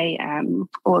astray,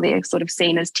 or they're sort of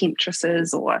seen as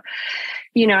temptresses, or,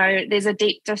 there's a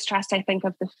deep distrust, I think,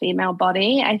 of the female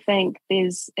body. I think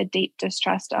there's a deep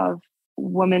distrust of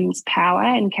women's power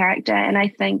and character, and I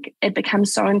think it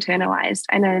becomes so internalized.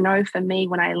 And I know for me,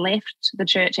 when I left the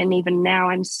church, and even now,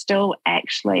 I'm still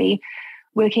actually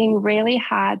working really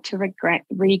hard to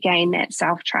regain that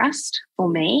self-trust for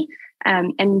me,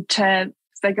 and to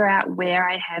figure out where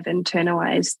I have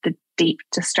internalized the deep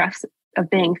distrust of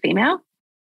being female.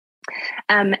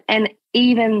 And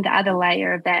even the other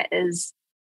layer of that is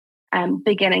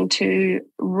beginning to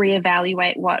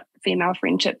reevaluate what female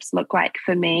friendships look like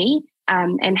for me,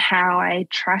 and how I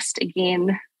trust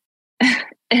again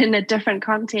in a different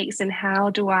context, and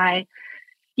how do I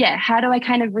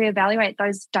kind of reevaluate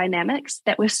those dynamics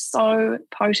that were so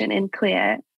potent and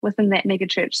clear within that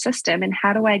megachurch system, and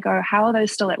how are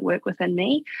those still at work within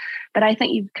me? But I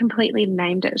think you've completely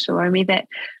named it, Shalomi, that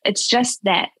it's just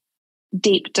that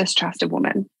deep distrust of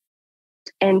women.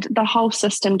 And the whole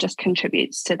system just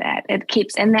contributes to that.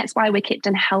 And that's why we're kept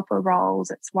in helper roles.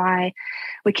 It's why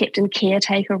we're kept in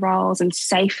caretaker roles and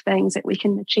safe things that we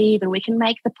can achieve, and we can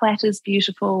make the platters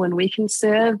beautiful, and we can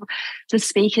serve the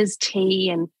speakers tea,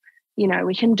 and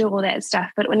we can do all that stuff.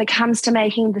 But when it comes to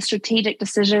making the strategic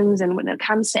decisions, and when it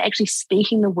comes to actually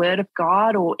speaking the word of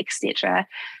God, or etc.,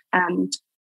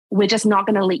 we're just not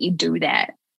going to let you do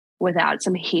that without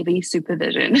some heavy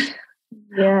supervision.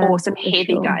 Or some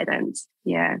heavy guidance.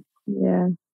 Yeah.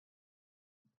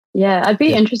 I'd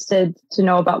be interested to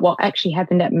know about what actually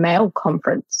happened at Male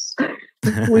Conference.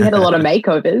 We had a lot of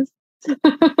makeovers.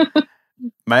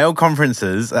 Male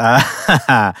conferences.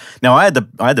 Now, I had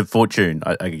the fortune,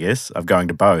 I guess, of going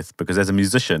to both, because as a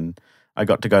musician, I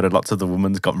got to go to lots of the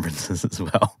women's conferences as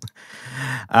well.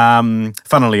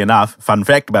 Funnily enough, fun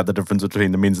fact about the difference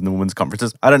between the men's and the women's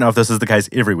conferences. I don't know if this is the case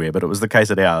everywhere, but it was the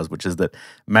case at ours, which is that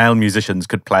male musicians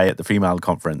could play at the female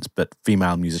conference, but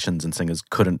female musicians and singers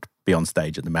couldn't be on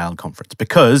stage at the male conference,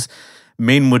 because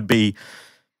men would be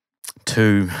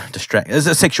too distracted. There's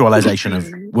a sexualization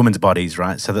of women's bodies,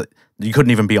 right? So that you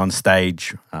couldn't even be on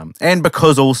stage. And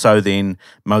because also then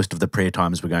most of the prayer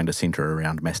times were going to center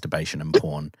around masturbation and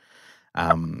porn.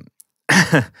 And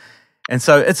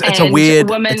so it's a weird.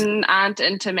 Women aren't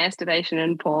into masturbation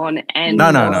and porn, and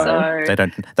no. They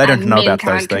don't know about those things. Men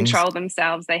can't control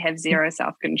themselves; they have zero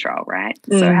self-control, right?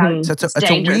 Mm-hmm. So it's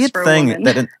a weird thing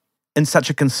that in such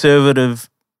a conservative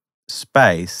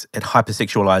space, it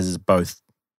hypersexualizes both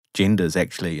genders,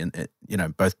 actually, and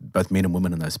both men and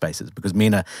women in those spaces, because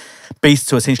men are beasts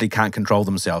who essentially can't control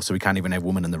themselves, so we can't even have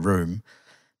women in the room,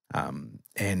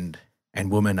 and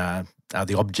women are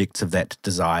the objects of that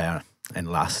desire and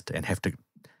lust, and have to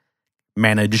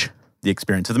manage the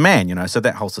experience of the man, so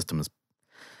that whole system is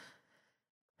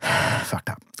fucked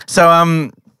up. So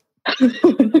and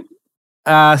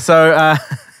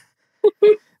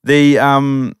then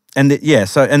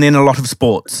a lot of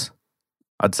sports,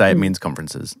 I'd say, at men's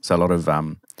conferences. So a lot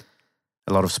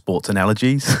of sports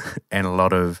analogies and a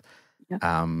lot of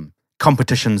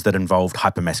competitions that involved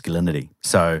hypermasculinity.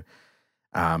 So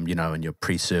in your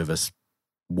pre-service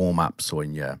warm-ups, or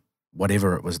in your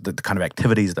whatever it was, the kind of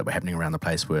activities that were happening around the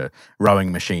place were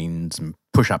rowing machines and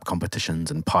push-up competitions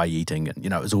and pie eating, and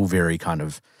it was all very kind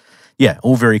of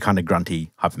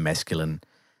grunty, hyper-masculine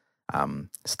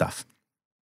stuff.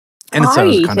 And pie so it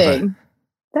was eating. kind of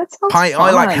That sounds pie. fun.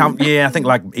 I like I think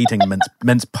like eating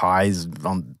mince pies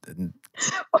on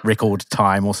record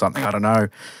time or something. I don't know.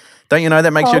 Don't you know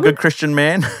that makes you a good Christian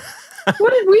man?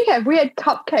 What did we have? We had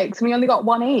cupcakes and we only got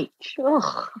one each.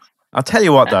 Ugh. I'll tell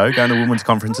you what, though, going to women's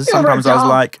conferences, sometimes I was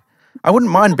like, I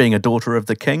wouldn't mind being a daughter of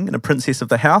the king and a princess of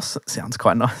the house. It sounds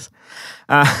quite nice.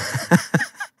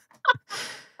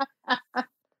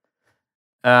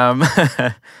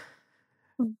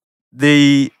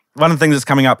 One of the things that's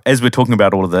coming up as we're talking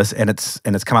about all of this, and it's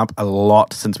come up a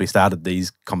lot since we started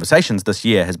these conversations this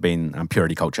year, has been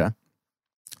purity culture.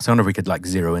 So I wonder if we could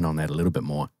zero in on that a little bit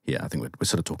more here. I think we're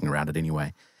sort of talking around it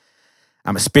anyway,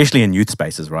 especially in youth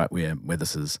spaces, right, where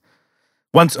this is.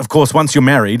 Once you're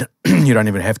married, you don't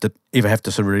even have to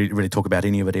sort of really talk about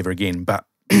any of it ever again. But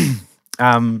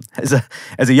as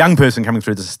a young person coming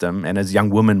through the system, and as a young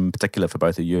woman in particular for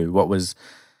both of you, what was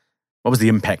the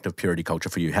impact of purity culture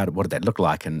for you? What did that look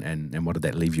like, and what did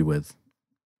that leave you with?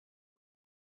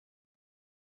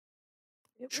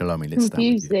 Shalomi, let's start with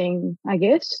you. Confusing, I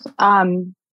guess.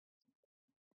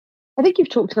 I think you've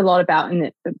talked a lot about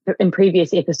in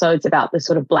previous episodes about the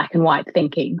sort of black and white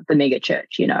thinking of the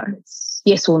megachurch. it's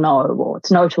yes or no, or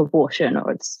it's no to abortion,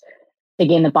 or it's,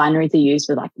 again, the binaries are used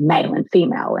with like male and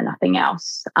female and nothing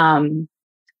else.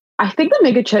 I think the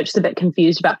megachurch is a bit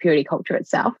confused about purity culture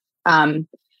itself.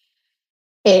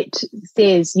 It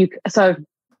says so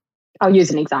I'll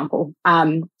use an example.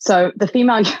 So the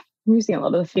female, I'm using a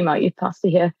lot of the female youth pastor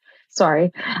here,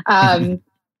 sorry.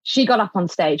 She got up on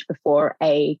stage before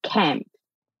a camp,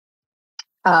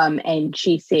 and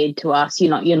she said to us,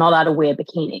 you're not allowed to wear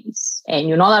bikinis, and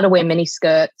you're not allowed to wear mini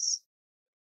skirts,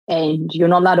 and you're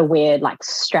not allowed to wear like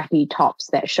strappy tops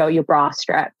that show your bra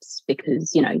straps,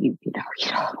 because you don't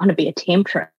want to be a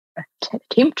temptress.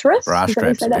 Bra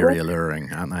straps are very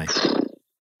alluring, aren't they?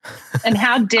 And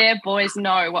how dare boys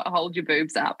know what hold your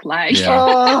boobs up? Like,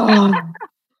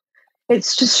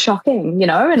 it's just shocking,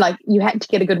 and like you had to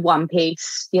get a good one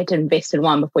piece. You had to invest in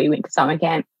one before you went to summer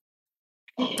camp.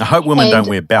 I hope women don't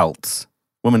wear belts.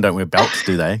 Women don't wear belts,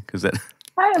 do they? Because that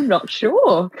I am not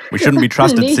sure. We shouldn't be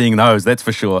trusted seeing those, that's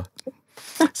for sure.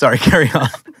 Sorry, carry on.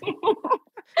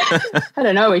 I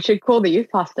don't know. We should call the youth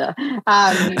pastor.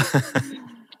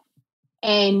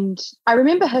 And I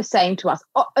remember her saying to us,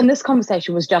 and this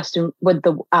conversation was just with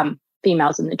the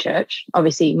females in the church.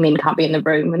 Obviously, men can't be in the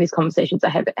room when these conversations are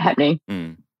happening.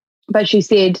 Mm. But she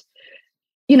said,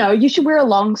 you should wear a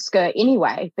long skirt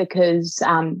anyway, because,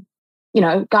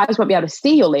 guys won't be able to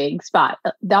see your legs, but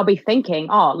they'll be thinking,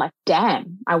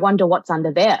 damn, I wonder what's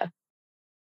under there.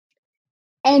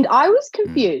 And I was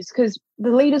confused because the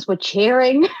leaders were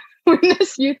cheering when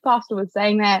this youth pastor was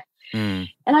saying that. Mm.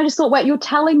 And I just thought, wait, you're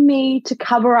telling me to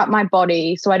cover up my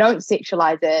body so I don't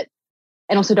sexualize it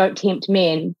and also don't tempt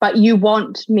men, but you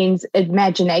want men's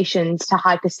imaginations to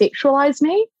hypersexualize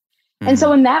me? Mm. And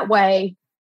so in that way,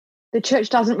 the church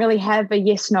doesn't really have a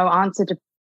yes-no answer to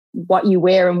what you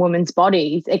wear in women's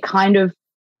bodies. It kind of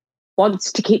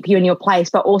wants to keep you in your place,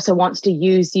 but also wants to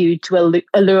use you to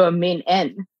allure men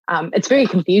in. It's very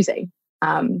confusing.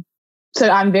 So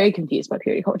I'm very confused by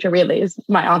purity culture, really, is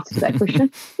my answer to that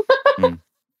question.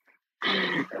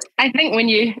 I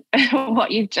think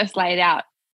what you've just laid out,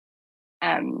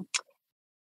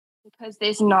 because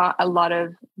there's not a lot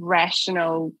of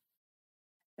rational,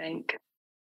 I think,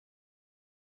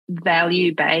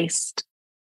 value-based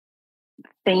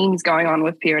themes going on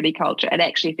with purity culture, it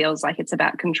actually feels like it's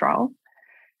about control,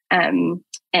 and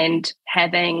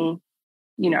having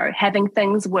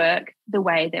things work the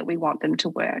way that we want them to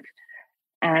work.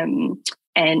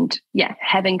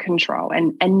 Having control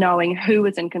and knowing who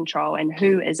is in control and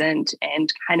who isn't,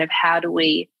 and kind of how do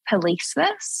we police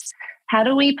this? How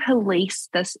do we police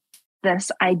this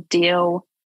ideal,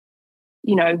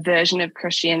 version of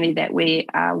Christianity that we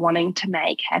are wanting to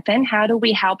make happen? How do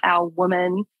we help our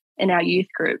women in our youth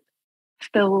group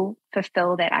fulfill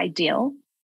that ideal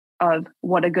of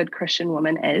what a good Christian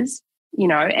woman is?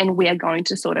 And we are going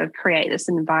to sort of create this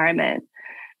environment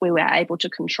where we're able to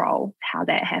control how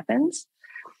that happens.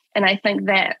 And I think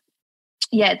that,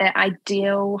 that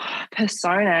ideal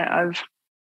persona of,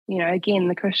 again,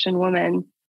 the Christian woman,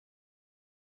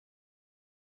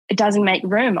 it doesn't make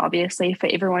room, obviously, for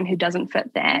everyone who doesn't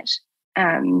fit that.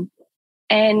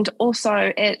 And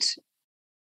also it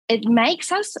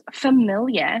makes us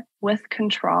familiar with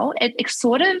control. It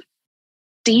sort of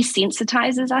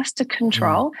desensitizes us to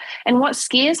control. And what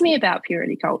scares me about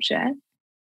purity culture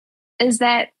is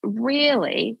that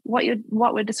really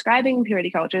what we're describing in purity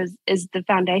culture is the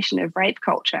foundation of rape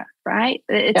culture, right?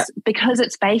 It's because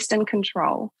it's based in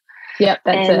control. Yeah,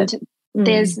 that's it.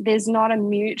 There's not a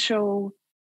mutual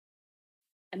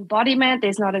embodiment,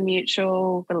 there's not a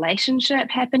mutual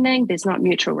relationship happening, there's not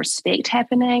mutual respect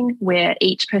happening where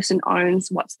each person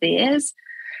owns what's theirs.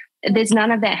 There's none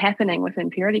of that happening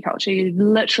within purity culture. You've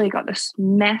literally got this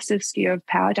massive skew of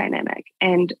power dynamic,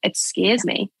 and it scares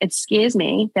me. It scares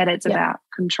me that it's about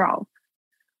control.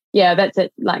 Yeah, that's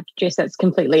it. Like, Jess, that's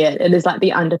completely it. It is like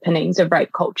the underpinnings of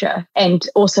rape culture, and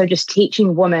also just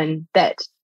teaching women that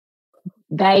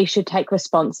they should take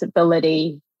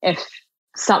responsibility if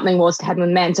something was to happen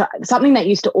with men. So something that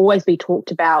used to always be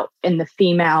talked about in the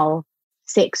female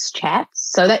sex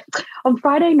chats. So that on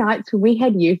Friday nights when we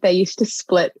had youth, they used to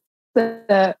split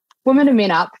the women and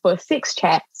men up for sex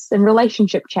chats and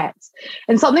relationship chats.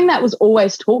 And something that was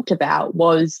always talked about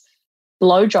was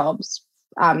blowjobs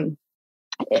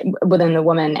within the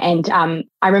women. And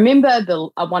I remember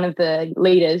one of the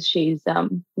leaders, she's now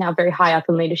very high up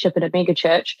in leadership at a mega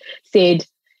church, said,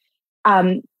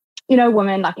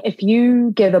 women, like if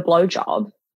you give a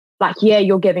blowjob, like,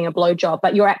 you're giving a blowjob,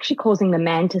 but you're actually causing the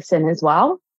man to sin as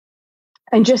well.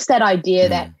 And just that idea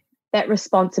that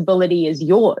responsibility is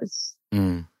yours.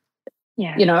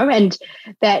 Yeah. And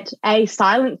that A,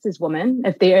 silences women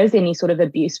if there is any sort of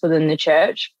abuse within the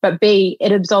church, but B,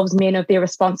 it absolves men of their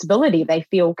responsibility. They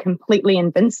feel completely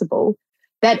invincible.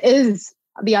 That is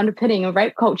the underpinning of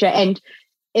rape culture. And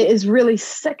it is really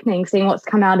sickening seeing what's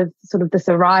come out of sort of this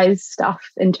Arise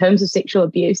stuff in terms of sexual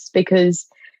abuse, because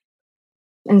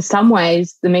in some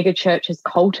ways the mega church has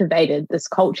cultivated this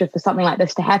culture for something like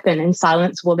this to happen and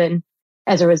silence women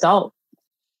as a result.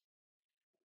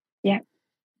 Yeah.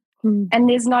 And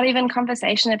there's not even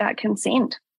conversation about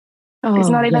consent. Oh,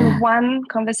 there's not even one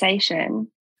conversation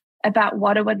about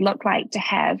what it would look like to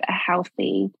have a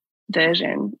healthy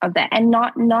version of that, and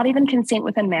not even consent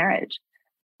within marriage.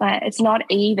 Like, it's not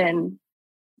even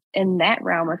in that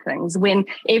realm of things when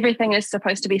everything is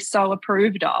supposed to be so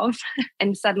approved of,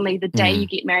 and suddenly the day you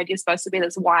get married, you're supposed to be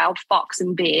this wild fox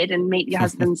in bed and meet your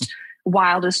husband's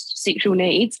wildest sexual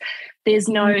needs. There's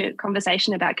no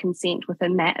conversation about consent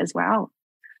within that as well.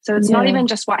 So it's not even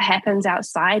just what happens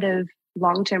outside of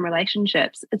long-term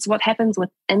relationships. It's what happens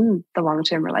within the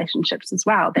long-term relationships as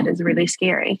well that is really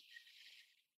scary.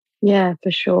 Yeah, for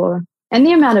sure. And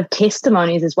the amount of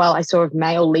testimonies as well I saw of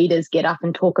male leaders get up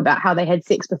and talk about how they had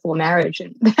sex before marriage,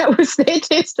 and that was their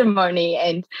testimony.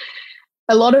 And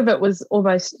a lot of it was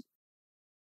almost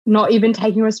not even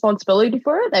taking responsibility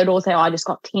for it. They would all say, I just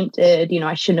got tempted,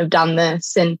 I shouldn't have done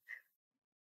this. And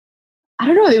I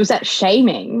don't know, there was that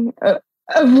shaming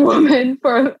of women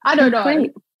for, I don't know.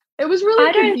 It was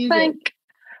really confusing.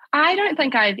 I don't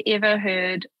think I've ever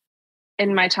heard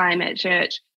in my time at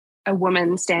church a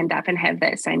woman stand up and have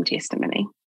that same testimony.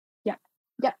 Yeah.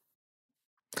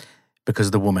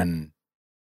 Because the woman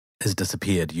has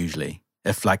disappeared usually.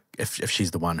 If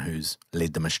she's the one who's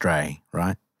led them astray,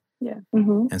 right? Yeah.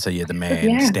 Mm-hmm. And so the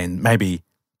man maybe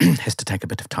has to take a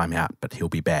bit of time out, but he'll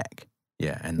be back.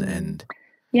 Yeah. And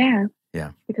yeah.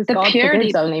 Because the God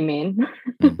purity forgives only men.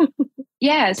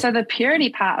 Yeah. So the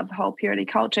purity part of the whole purity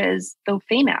culture is the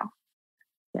female.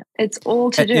 Yeah. It's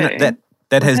all to do.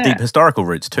 That has deep historical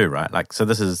roots too, right? Like, so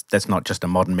that's not just a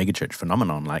modern megachurch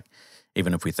phenomenon. Like,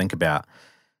 even if we think about,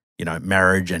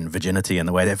 marriage and virginity and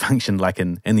the way that functioned, like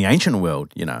in the ancient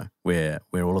world, where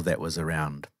all of that was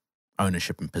around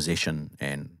ownership and possession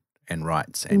and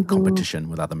rights and competition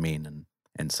with other men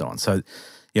and so on. So,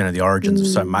 the origins of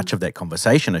so much of that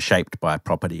conversation are shaped by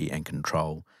property and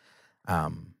control,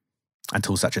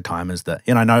 until such a time as that.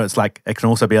 I know it's like, it can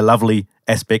also be a lovely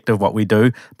aspect of what we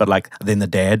do, but like then the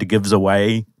dad gives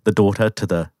away the daughter to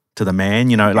the man,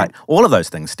 like all of those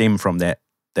things stem from that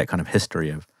kind of history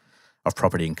of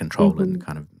property and control and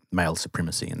kind of male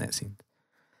supremacy in that sense.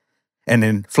 And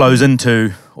then flows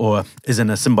into, or is in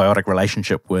a symbiotic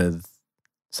relationship with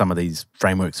some of these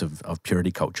frameworks of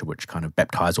purity culture, which kind of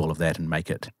baptize all of that and make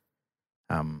it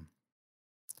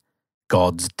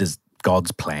God's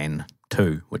plan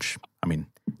too, which, I mean,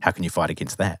 how can you fight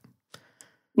against that?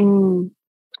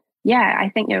 Yeah,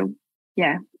 I think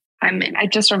I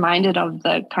just reminded of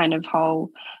the kind of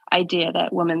whole idea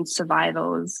that women's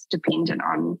survival is dependent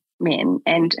on men,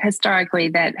 and historically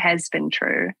that has been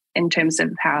true in terms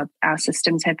of how our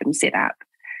systems have been set up.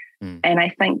 And I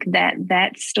think that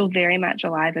that's still very much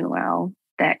alive and well,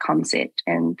 that concept.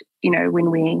 And, when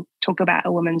we talk about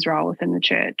a woman's role within the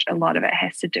church, a lot of it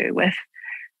has to do with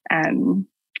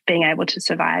being able to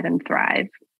survive and thrive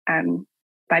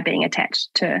by being attached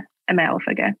to a male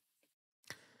figure.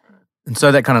 And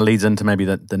so that kind of leads into maybe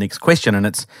the next question,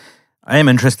 and I am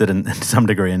interested in to some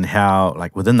degree in how,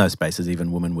 like, within those spaces,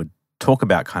 even women would talk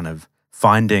about kind of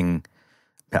finding.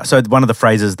 So one of the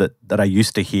phrases that I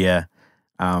used to hear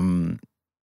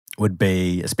would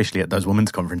be, especially at those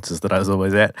women's conferences that I was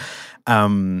always at,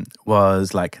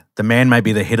 was like, the man may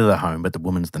be the head of the home, but the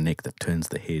woman's the neck that turns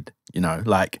the head,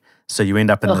 like, so you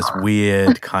end up in this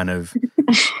weird kind of,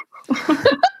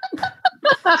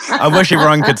 I wish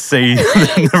everyone could see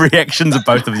the reactions of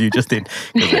both of you just then.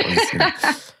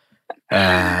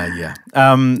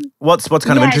 What's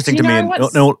kind of interesting to me,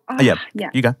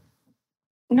 you go.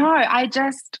 No, I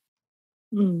just,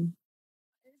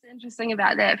 what's interesting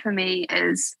about that for me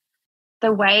is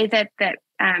the way that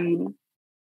oh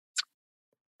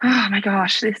my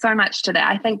gosh, there's so much to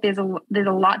that. I think there's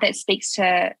a lot that speaks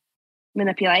to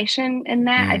manipulation in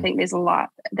that. I think there's a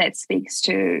lot that speaks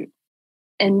to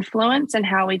influence and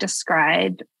how we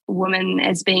describe women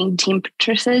as being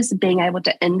temptresses, being able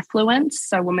to influence.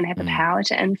 So women have the power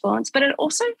to influence, but it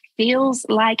also feels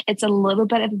like it's a little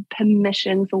bit of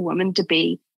permission for women to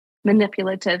be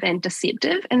manipulative and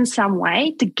deceptive in some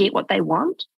way to get what they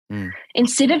want,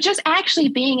 instead of just actually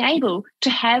being able to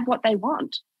have what they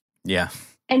want. Yeah.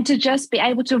 And to just be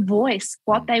able to voice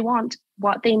what they want,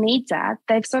 what their needs are.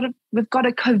 We've got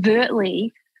to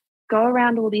covertly go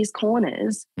around all these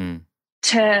corners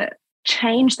to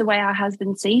change the way our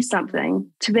husband sees something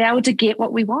to be able to get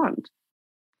what we want.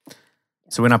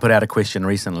 So when I put out a question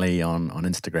recently on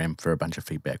Instagram for a bunch of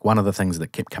feedback, one of the things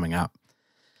that kept coming up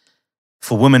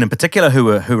for women in particular who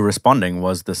were responding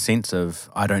was the sense of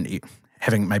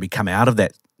having maybe come out of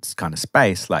that kind of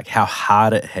space, like how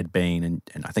hard it had been,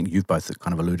 and I think you've both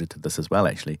kind of alluded to this as well,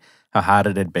 actually, how hard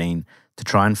it had been to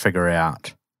try and figure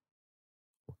out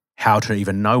how to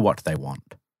even know what they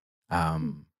want,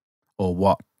 or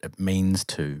what it means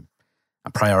to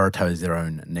prioritize their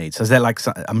own needs. So is that like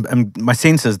my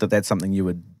sense is that that's something you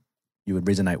would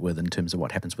resonate with in terms of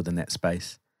what happens within that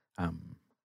space.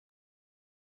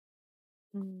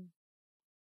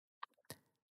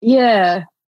 Yeah,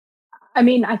 I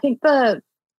mean, I think the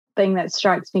thing that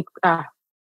strikes me,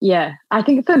 I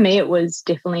think for me it was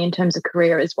definitely in terms of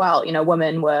career as well. You know,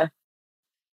 women were,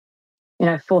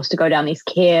 forced to go down these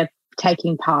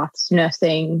caretaking paths,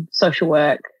 nursing, social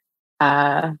work,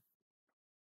 and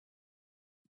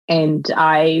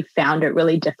I found it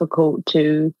really difficult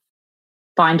to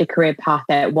find a career path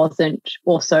that wasn't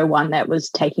also one that was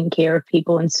taking care of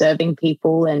people and serving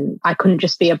people. And I couldn't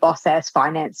just be a boss-ass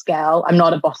finance gal. I'm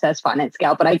not a boss-ass finance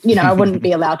gal, but I wouldn't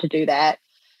be allowed to do that.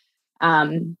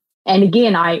 And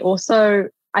again, I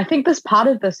think this part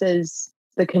of this is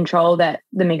the control that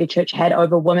the megachurch had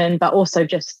over women, but also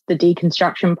just the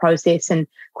deconstruction process and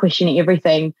questioning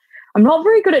everything. I'm not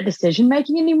very good at decision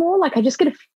making anymore. Like I just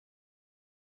get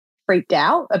freaked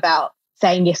out about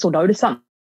saying yes or no to something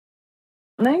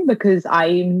because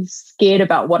I'm scared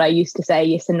about what I used to say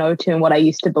yes and no to and what I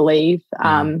used to believe.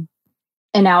 And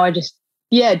now I just,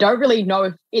 don't really know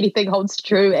if anything holds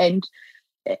true, and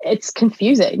it's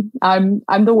confusing. I'm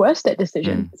the worst at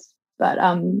decisions. But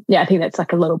I think that's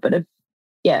like a little bit of,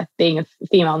 being a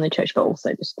female in the church, but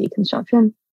also just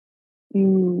deconstruction.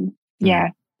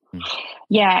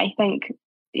 I think,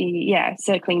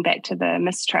 circling back to the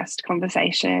mistrust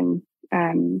conversation,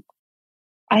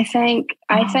 I think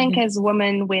as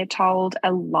women, we're told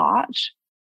a lot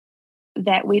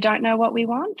that we don't know what we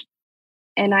want.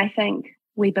 And I think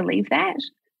we believe that.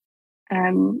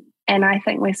 And I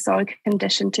think we're so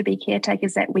conditioned to be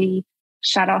caretakers that we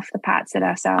shut off the parts of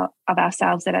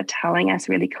ourselves that are telling us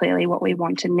really clearly what we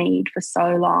want and need for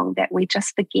so long that we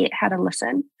just forget how to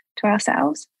listen to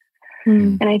ourselves.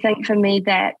 And I think for me,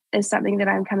 that is something that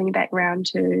I'm coming back around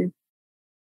to,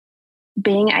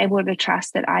 being able to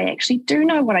trust that I actually do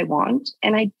know what I want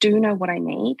and I do know what I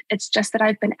need. It's just that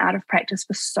I've been out of practice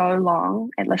for so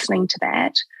long at listening to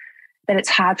that it's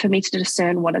hard for me to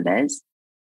discern what it is.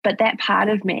 But that part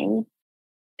of me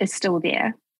is still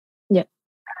there. Yeah.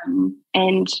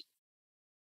 And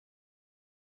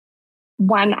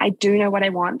one, I do know what I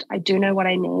want. I do know what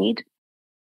I need.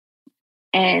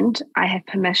 And I have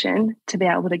permission to be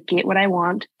able to get what I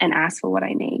want and ask for what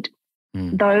I need.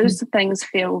 Those things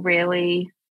feel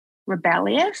really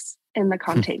rebellious in the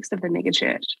context of the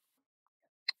megachurch.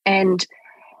 And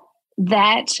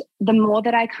that the more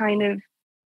that I kind of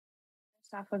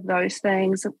stuff of those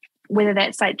things, whether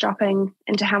that's like dropping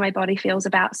into how my body feels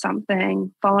about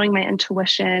something, following my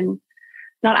intuition,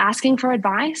 not asking for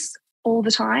advice all the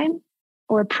time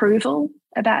or approval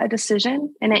about a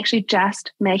decision, and actually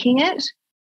just making it,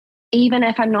 even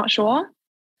if I'm not sure.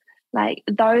 Like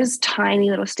those tiny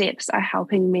little steps are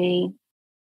helping me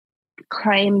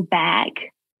claim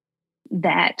back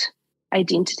that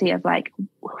identity of like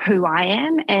who I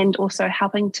am, and also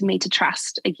helping me to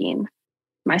trust again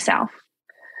myself.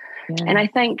 Yeah. And I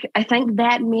think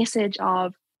that message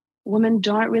of women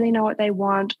don't really know what they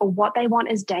want, or what they want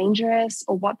is dangerous,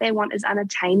 or what they want is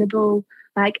unattainable,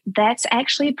 like that's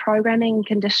actually programming and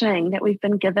conditioning that we've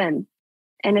been given.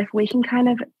 And if we can kind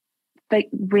of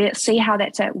see how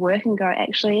that's at work and go,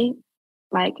 actually,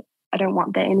 like, I don't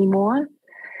want that anymore,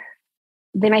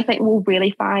 then I think we'll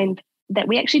really find that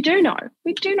we actually do know.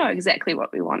 We do know exactly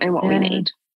what we want and what we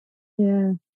need.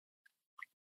 Yeah.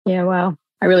 Yeah, wow.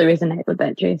 I really resonate with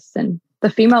that, Jess. And the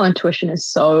female intuition is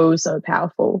so, so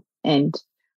powerful. And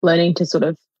learning to sort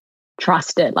of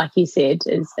trust it, like you said,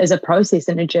 is a process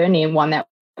and a journey, and one that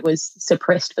was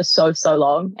suppressed for so, so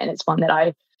long. And it's one that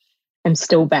I am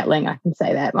still battling, I can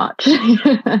say that much.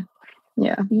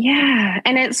 Yeah.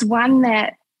 And it's one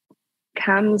that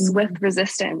comes with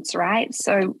resistance, right?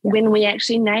 So when we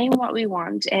actually name what we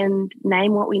want and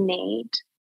name what we need,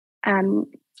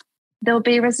 there'll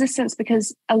be resistance,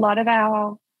 because a lot of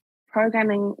our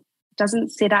programming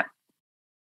doesn't set up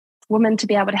women to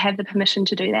be able to have the permission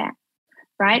to do that,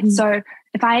 right? So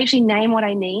if I actually name what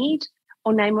I need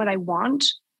or name what I want,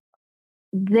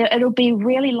 it'll be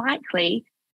really likely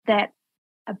that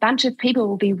a bunch of people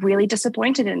will be really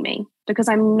disappointed in me because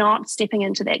I'm not stepping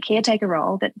into that caretaker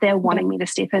role that they're wanting me to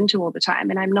step into all the time.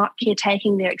 And I'm not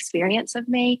caretaking their experience of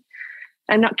me.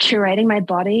 I'm not curating my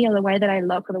body or the way that I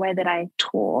look or the way that I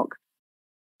talk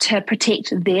to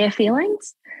protect their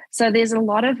feelings. So there's a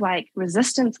lot of like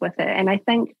resistance with it. And I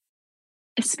think,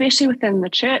 especially within the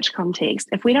church context,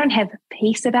 if we don't have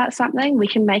peace about something, we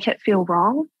can make it feel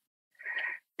wrong,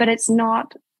 but it's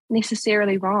not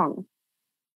necessarily wrong.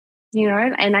 You know,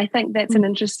 and I think that's an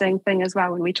interesting thing as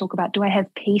well when we talk about, do I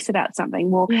have peace about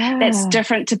something? Well, that's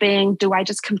different to being, do I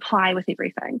just comply with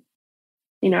everything?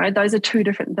 You know, those are two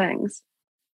different things.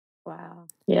 Wow.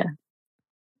 Yeah.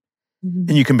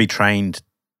 And you can be trained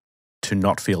to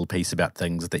not feel peace about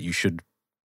things that you should,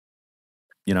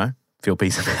 you know, feel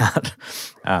peace about.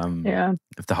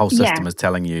 If the whole system is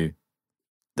telling you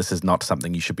this is not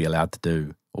something you should be allowed to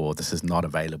do, or this is not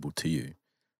available to you,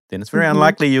 then it's very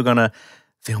unlikely you're going to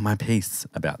feel my peace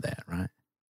about that, right?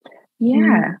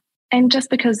 Yeah. And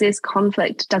just because there's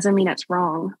conflict doesn't mean it's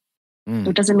wrong.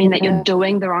 It doesn't mean that you're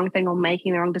doing the wrong thing or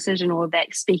making the wrong decision, or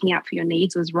that speaking up for your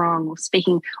needs was wrong, or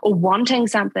speaking or wanting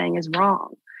something is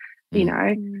wrong. You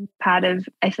know, part of,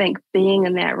 I think, being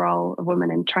in that role of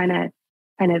woman and trying to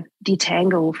kind of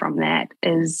detangle from that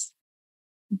is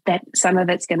that some of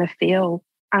it's going to feel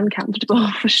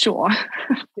uncomfortable for sure.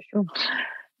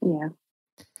 Yeah.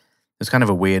 It's kind of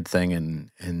a weird thing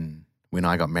in when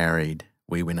I got married,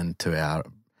 we went into our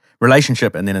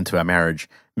relationship and then into our marriage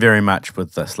very much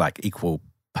with this like equal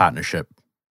partnership,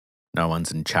 no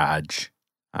one's in charge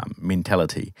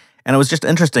mentality. And it was just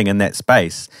interesting in that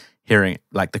space hearing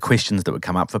like the questions that would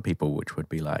come up for people, which would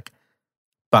be like,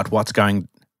 but what's going,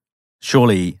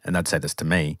 surely, and they'd say this to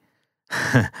me,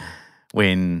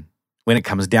 when it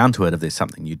comes down to it, if there's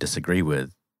something you disagree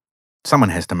with, someone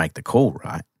has to make the call,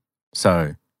 right?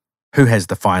 So who has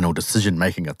the final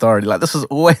decision-making authority? Like, this is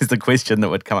always the question that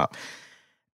would come up.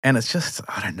 And it's just,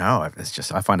 I don't know, it's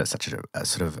just, I find it such a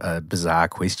sort of a bizarre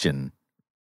question,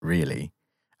 really.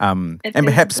 And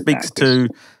perhaps speaks to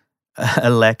a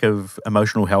lack of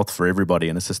emotional health for everybody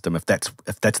in a system, if that's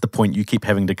the point you keep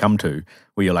having to come to,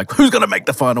 where you're like, who's going to make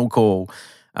the final call?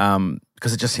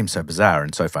 Because it just seems so bizarre,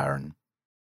 and so far in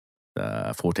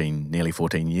nearly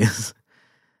 14 years.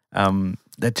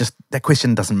 That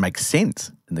question doesn't make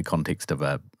sense in the context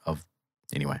of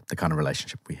anyway, the kind of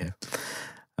relationship we have.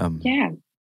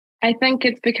 I think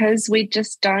it's because we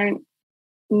just don't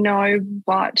know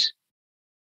what.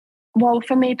 Well,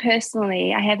 for me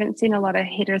personally, I haven't seen a lot of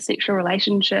heterosexual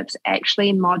relationships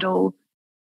actually model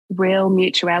real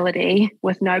mutuality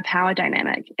with no power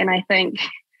dynamic. And I think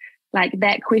like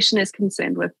that question is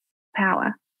concerned with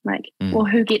power. Like, well,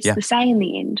 who gets the say in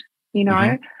the end? You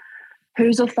know,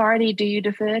 whose authority do you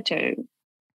defer to?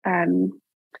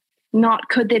 Not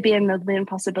could there be a million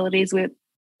possibilities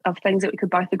of things that we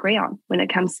could both agree on when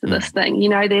it comes to this thing? You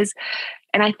know,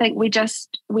 and I think we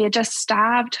are just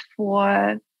starved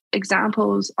for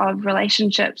examples of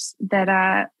relationships that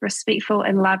are respectful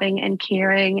and loving and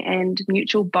caring and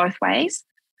mutual both ways,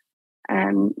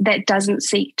 that doesn't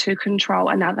seek to control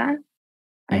another.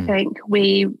 I think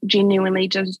we genuinely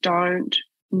just don't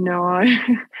know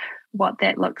what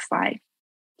that looks like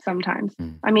sometimes.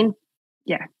 I mean,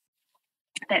 yeah,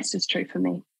 that's just true for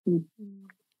me.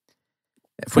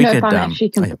 If we could,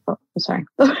 sorry,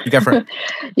 you go for it.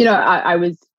 You know,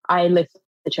 I left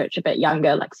the church a bit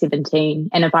younger, like 17,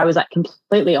 and if I was like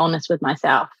completely honest with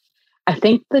myself, I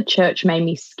think the church made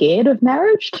me scared of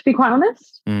marriage, to be quite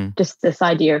honest. Just this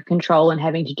idea of control and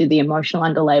having to do the emotional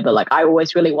under labor. Like, I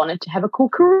always really wanted to have a cool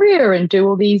career and do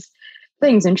all these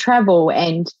things and travel,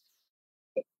 and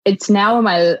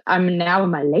I'm now in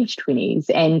my late 20s,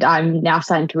 and I'm now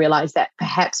starting to realize that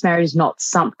perhaps marriage is not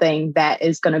something that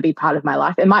is going to be part of my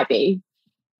life. It might be.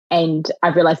 And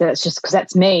I've realized that it's just because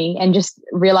that's me, and just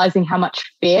realizing how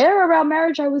much fear around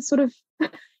marriage I was sort of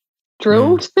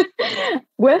drilled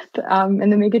with in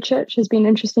the mega church has been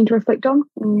interesting to reflect on.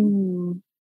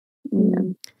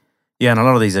 Yeah, and a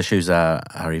lot of these issues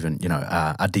are even, you know,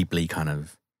 are deeply kind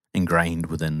of ingrained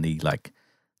within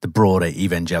the broader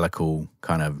evangelical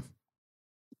kind of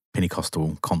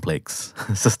Pentecostal complex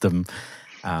system.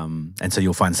 And so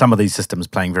you'll find some of these systems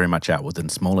playing very much out within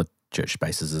smaller church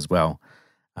spaces as well.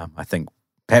 I think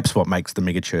perhaps what makes the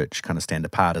megachurch kind of stand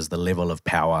apart is the level of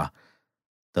power,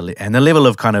 and the level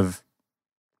of kind of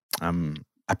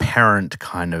apparent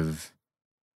kind of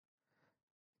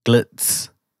glitz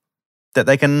that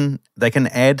they can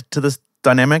add to this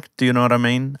dynamic. Do you know what I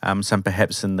mean? Some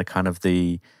perhaps in the kind of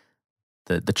the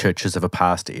churches of a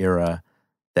past era,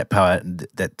 that power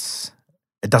that's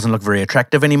it doesn't look very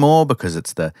attractive anymore because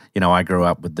it's I grew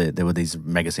up with there were these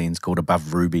magazines called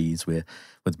Above Rubies with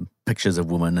pictures of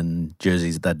women in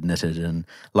jerseys they'd knitted and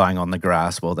lying on the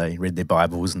grass while they read their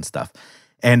Bibles and stuff.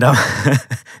 And,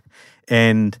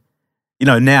 and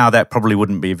now that probably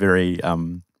wouldn't be a very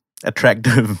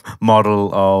attractive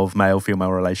model of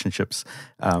male-female relationships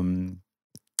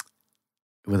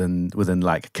within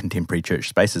like contemporary church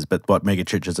spaces. But what mega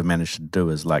churches have managed to do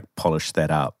is like polish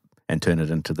that up and turn it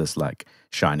into this like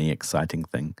shiny, exciting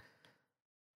thing.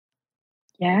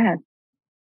 Yeah.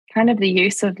 Kind of the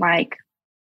use of like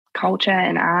culture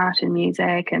and art and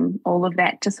music and all of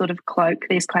that to sort of cloak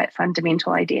these quite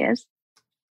fundamental ideas.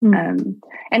 And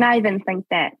I even think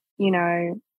that,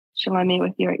 Shalomi,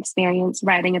 with your experience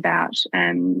writing about,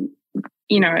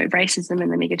 racism in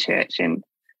the megachurch, and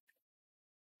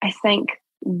I think,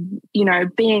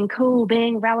 being cool,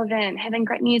 being relevant, having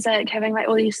great music, having like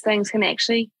all these things can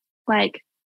actually like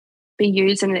be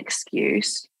used as an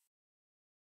excuse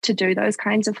to do those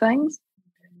kinds of things,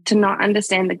 to not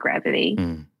understand the gravity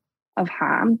of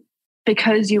harm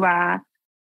because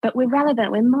but we're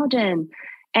relevant, we're modern,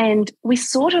 and we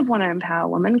sort of want to empower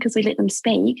women because we let them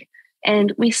speak,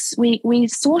 and we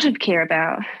sort of care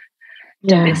about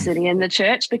diversity in the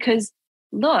church because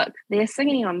look, they're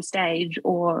singing on stage,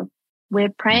 or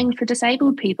we're praying for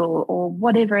disabled people, or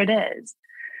whatever it is.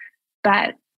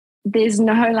 But there's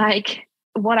no like,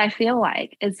 what I feel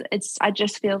like is I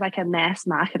just feel like a mass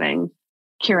marketing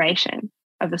curation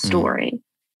of a story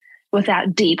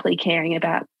without deeply caring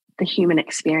about the human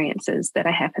experiences that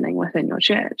are happening within your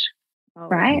church.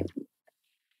 Right?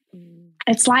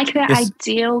 It's like the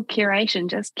ideal curation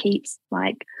just keeps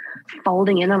like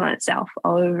folding in on itself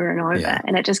over and over,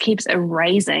 and it just keeps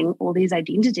erasing all these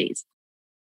identities.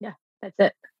 Yeah, that's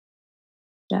it.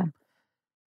 Yeah.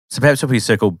 So perhaps if we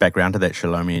circle back around to that,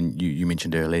 Shalomi, and you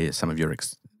mentioned earlier some of your,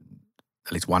 at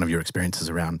least one of your experiences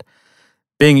around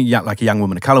being like a young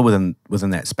woman of colour within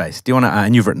that space. Do you want to,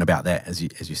 and you've written about that, as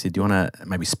you said, do you want to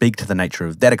maybe speak to the nature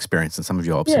of that experience and some of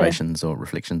your observations or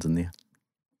reflections in there?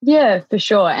 Yeah, for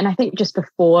sure. And I think just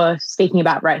before speaking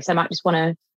about race, I might just want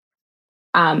to,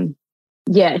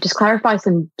 just clarify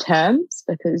some terms,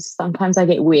 because sometimes I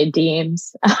get weird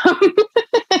DMs.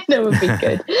 It would be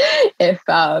good if,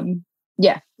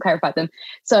 clarify them.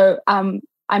 So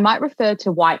I might refer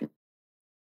to whiteness.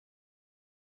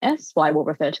 Well, I will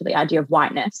refer to the idea of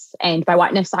whiteness. And by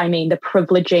whiteness, I mean the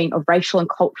privileging of racial and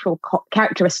cultural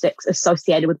characteristics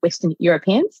associated with Western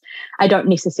Europeans. I don't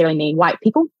necessarily mean white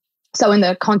people. So in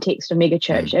the context of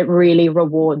megachurch, it really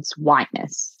rewards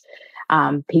whiteness.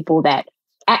 People that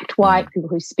act white, people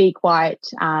who speak white.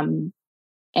 And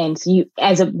so you,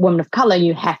 as a woman of colour,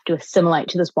 you have to assimilate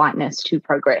to this whiteness to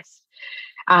progress.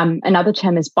 Another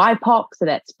term is BIPOC, so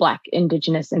that's Black,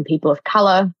 Indigenous and people of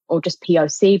colour, or just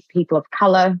POC, people of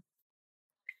colour.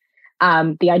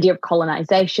 The idea of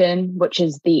colonisation, which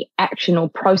is the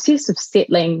actional process of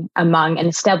settling among and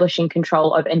establishing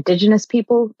control of Indigenous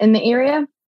people in the area.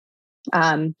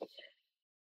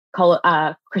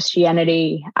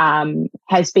 Christianity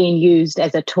has been used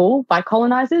as a tool by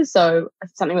colonizers. So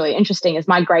something really interesting is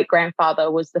my great-grandfather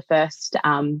was the first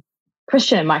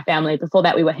Christian in my family. Before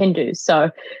that, we were Hindus. So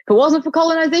if it wasn't for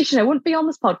colonization, I wouldn't be on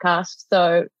this podcast.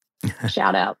 So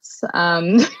shout outs.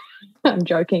 I'm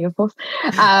joking, of course.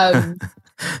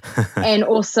 And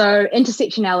also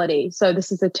intersectionality. So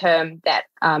this is a term that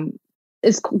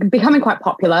is becoming quite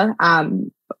popular.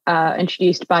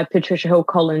 Introduced by Patricia Hill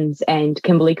Collins and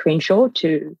Kimberly Crenshaw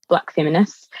to Black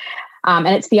feminists. And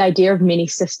it's the idea of many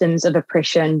systems of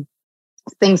oppression,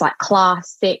 things like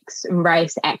class, sex, and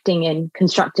race acting in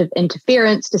constructive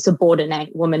interference to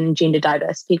subordinate women and gender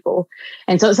diverse people.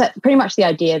 And so it's pretty much the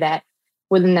idea that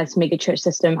within this megachurch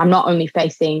system, I'm not only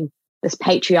facing this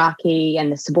patriarchy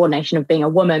and the subordination of being a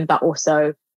woman, but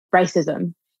also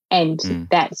racism, and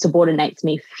that subordinates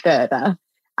me further.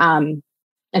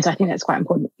 And so I think that's quite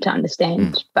important to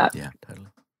understand. But yeah, totally.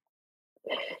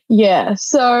 Yeah,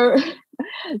 so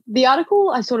the article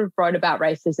I sort of wrote about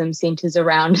racism centers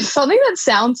around something that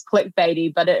sounds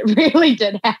clickbaity, but it really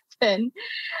did happen.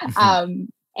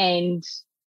 And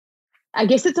I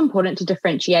guess it's important to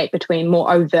differentiate between more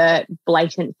overt,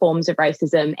 blatant forms of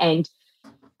racism. And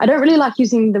I don't really like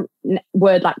using the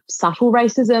word like subtle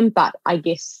racism, but I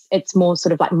guess it's more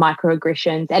sort of like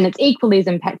microaggressions, and it's equally as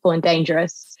impactful and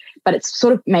dangerous, but it's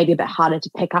sort of maybe a bit harder to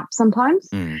pick up sometimes.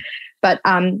 But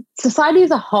society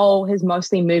as a whole has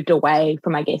mostly moved away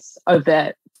from, I guess,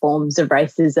 overt forms of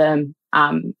racism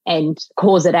and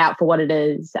calls it out for what it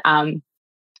is.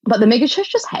 But the megachurch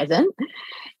just hasn't.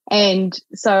 And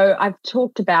so I've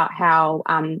talked about how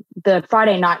the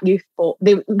Friday night youth ball,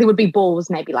 there would be balls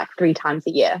maybe like 3 times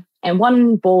a year. And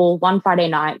one Friday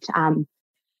night,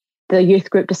 the youth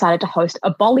group decided to host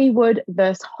a Bollywood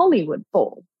versus Hollywood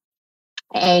ball.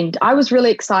 And I was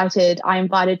really excited. I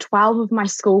invited 12 of my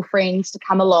school friends to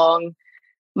come along.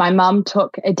 My mum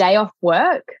took a day off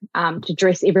work to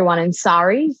dress everyone in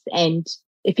saris. And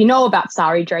if you know about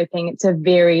sari draping, it's a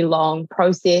very long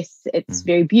process. It's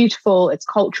very beautiful, it's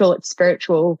cultural, it's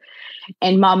spiritual.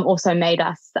 And mum also made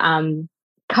us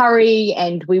curry,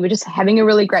 and we were just having a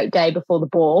really great day before the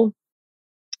ball.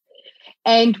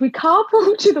 And we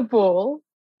carpool to the ball,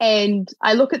 and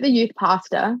I look at the youth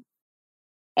pastor,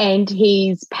 and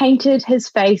he's painted his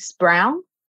face brown.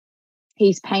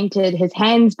 He's painted his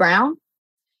hands brown.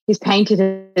 He's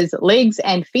painted his legs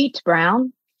and feet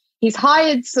brown. He's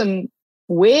hired some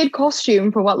weird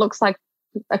costume for what looks like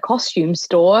a costume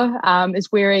store,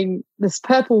 is wearing this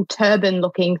purple turban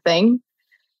looking thing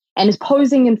and is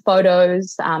posing in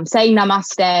photos, saying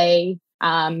namaste,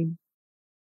 and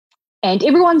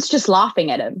everyone's just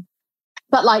laughing at him.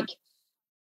 But like,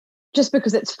 just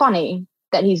because it's funny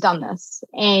that he's done this.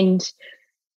 And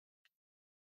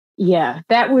yeah,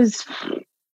 that was,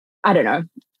 I don't know.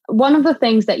 One of the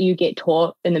things that you get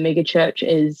taught in the mega church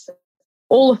is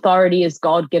all authority is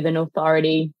God-given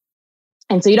authority.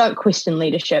 And so you don't question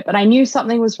leadership. And I knew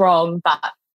something was wrong, but,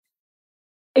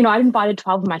 I'd invited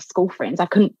 12 of my school friends. I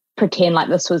couldn't pretend like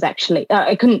this was actually,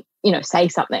 I couldn't, say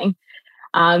something.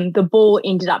 The ball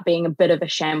ended up being a bit of a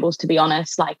shambles, to be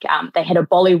honest. Like they had a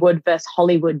Bollywood versus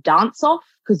Hollywood dance off,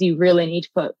 because you really need to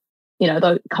put,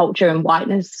 the culture and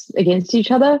whiteness against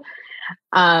each other.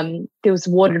 There was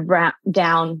watered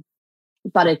down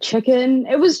buttered chicken.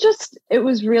 It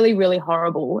was really, really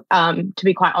horrible, to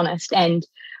be quite honest. And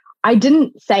I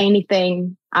didn't say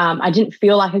anything. I didn't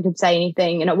feel like I could say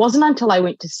anything. And it wasn't until I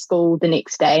went to school the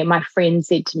next day, my friend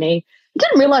said to me, "I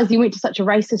didn't realize you went to such a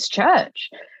racist church."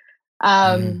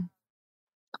 And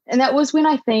that was when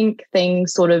I think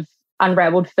things sort of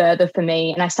unraveled further for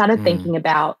me. And I started thinking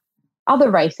about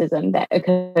other racism that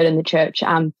occurred in the church.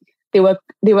 There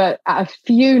were a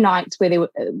few nights where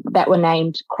that were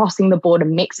named Crossing the Border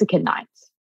Mexican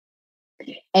nights,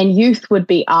 and youth would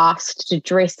be asked to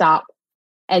dress up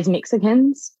as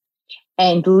Mexicans,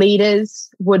 and leaders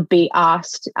would be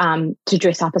asked to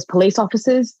dress up as police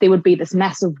officers. There would be this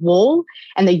massive wall,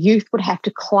 and the youth would have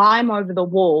to climb over the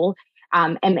wall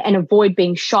and avoid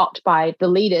being shot by the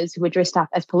leaders who were dressed up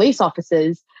as police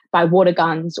officers by water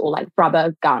guns or like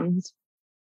rubber guns.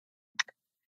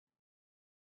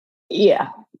 Yeah,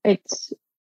 it's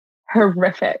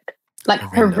horrific, like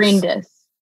horrendous.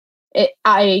 Yeah,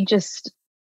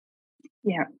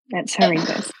 that's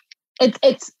horrendous.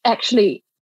 It's actually,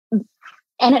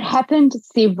 and it happened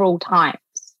several times.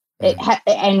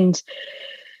 And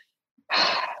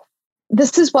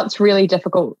this is what's really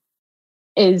difficult,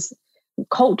 is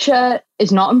culture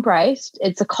is not embraced.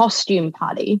 It's a costume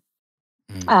party.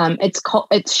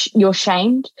 You're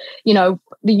shamed.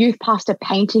 The youth pastor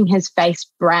painting his face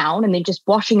brown and then just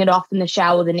washing it off in the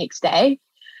shower the next day.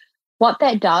 What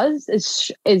that does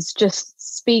is just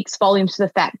speaks volumes to the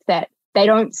fact that they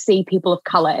don't see people of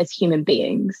color as human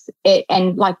beings.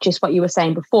 And like just what you were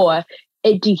saying before,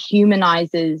 it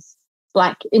dehumanizes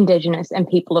Black, Indigenous, and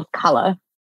people of color.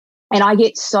 And I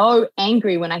get so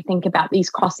angry when I think about these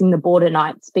crossing the border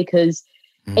nights, because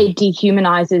it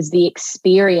dehumanizes the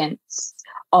experience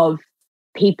of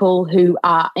people who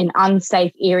are in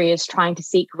unsafe areas trying to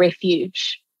seek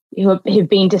refuge, who have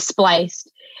been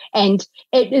displaced. And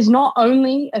it is not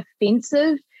only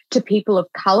offensive to people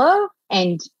of color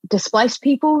and displaced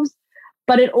peoples,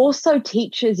 but it also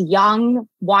teaches young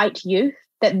white youth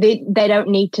that they don't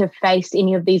need to face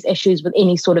any of these issues with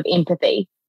any sort of empathy.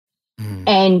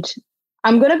 And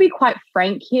I'm going to be quite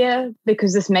frank here,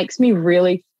 because this makes me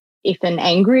really effing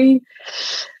angry.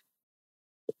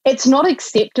 It's not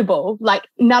acceptable. Like,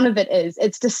 none of it is.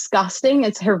 It's disgusting.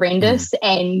 It's horrendous.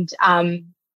 And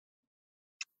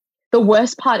the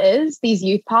worst part is these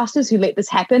youth pastors who let this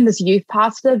happen, this youth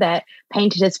pastor that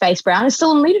painted his face brown, is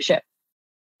still in leadership.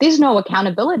 There's no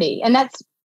accountability. And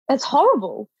that's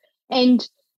horrible. And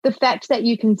the fact that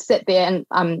you can sit there,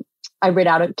 and I read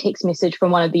out a text message from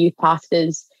one of the youth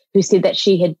pastors who said that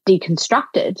she had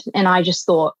deconstructed. And I just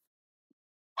thought,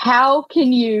 how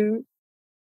can you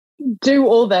do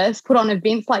all this, put on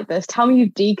events like this, tell me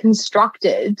you've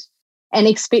deconstructed, and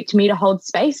expect me to hold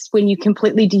space when you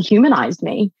completely dehumanized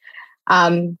me?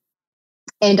 And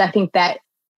I think that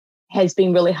has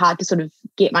been really hard to sort of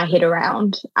get my head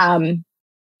around. And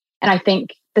I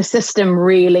think the system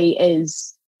really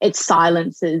it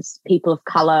silences people of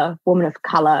color, women of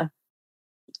color,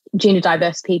 gender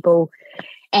diverse people.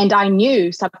 And I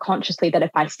knew subconsciously that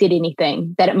if I said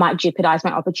anything, that it might jeopardize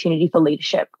my opportunity for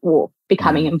leadership or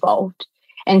becoming involved.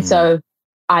 And so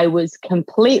I was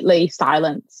completely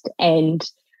silenced, and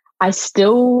I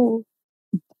still,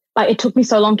 it took me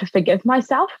so long to forgive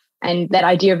myself. And that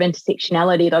idea of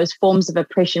intersectionality, those forms of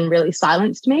oppression really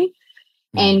silenced me.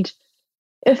 And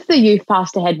if the youth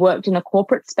pastor had worked in a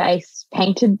corporate space,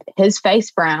 painted his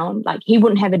face brown, he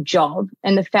wouldn't have a job.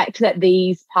 And the fact that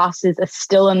these pastors are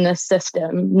still in this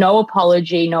system, no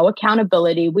apology, no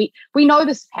accountability. We know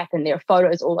this has happened. There are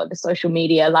photos all over social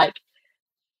media.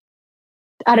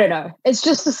 I don't know. It's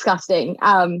just disgusting.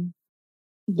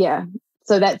 Yeah.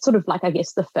 So that's sort of I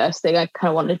guess the first thing I kind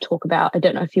of wanted to talk about. I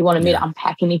don't know if you wanted me to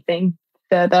unpack anything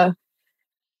further.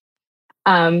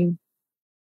 And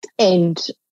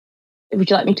would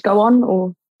you like me to go on,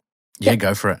 or? Yeah,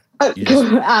 go for it.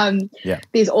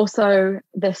 There's also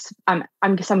this, I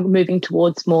guess I'm moving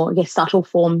towards more, subtle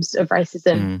forms of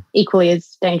racism, equally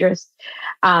as dangerous,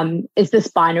 is this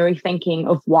binary thinking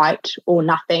of white or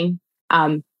nothing.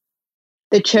 The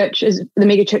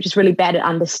mega church is really bad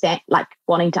at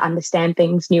wanting to understand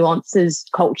things, nuances,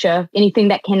 culture. Anything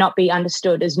that cannot be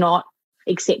understood is not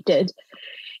accepted.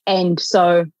 And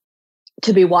so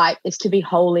to be white is to be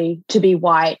holy. To be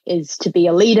white is to be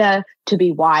a leader. To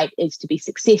be white is to be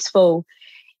successful.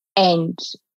 And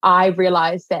I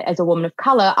realized that as a woman of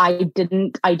color, I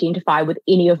didn't identify with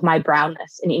any of my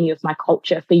brownness in any of my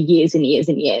culture for years and years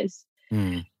and years.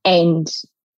 And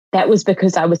that was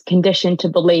because I was conditioned to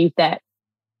believe that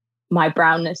my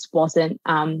brownness wasn't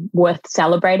worth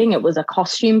celebrating. It was a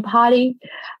costume party,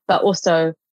 but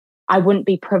also I wouldn't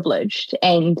be privileged.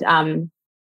 And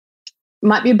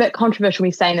might be a bit controversial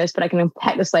me saying this, but I can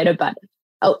unpack this later. But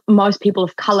most people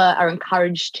of color are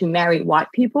encouraged to marry white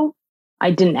people.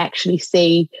 I didn't actually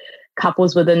see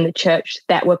couples within the church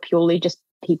that were purely just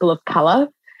people of color.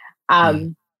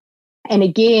 And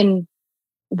again,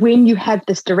 when you have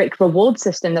this direct reward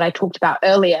system that I talked about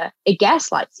earlier, it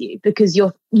gaslights you because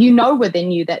you know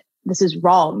within you that this is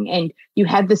wrong, and you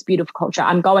have this beautiful culture.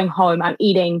 I'm going home, I'm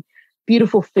eating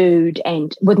beautiful food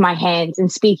and with my hands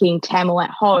and speaking Tamil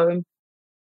at home.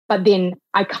 But then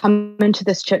I come into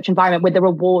this church environment where the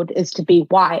reward is to be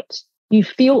white. You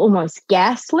feel almost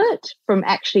gaslit from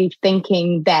actually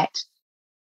thinking that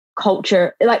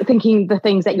culture, thinking the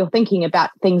things that you're thinking about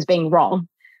things being wrong.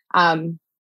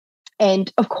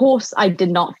 And of course, I did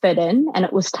not fit in, and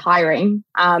it was tiring.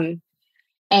 And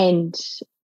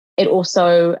it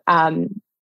also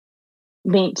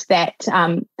meant that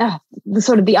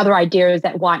the other idea is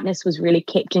that whiteness was really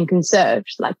kept and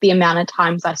conserved. The amount of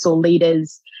times I saw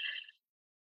leaders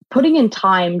putting in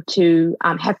time to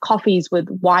have coffees with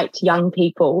white young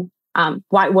people,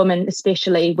 white women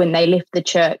especially, when they left the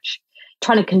church,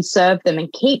 trying to conserve them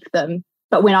and keep them.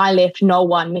 But when I left, no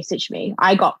one messaged me.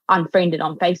 I got unfriended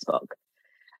on Facebook.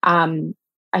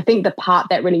 I think the part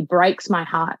that really breaks my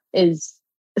heart is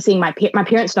seeing my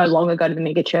parents no longer go to the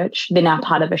mega church. They're now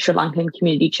part of a Sri Lankan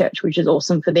community church, which is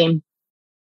awesome for them.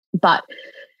 But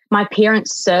my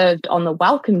parents served on the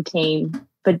welcome team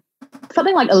for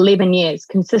something like 11 years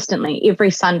consistently,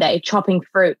 every Sunday, chopping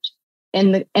fruit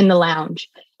in the lounge.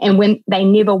 And when they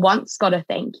never once got a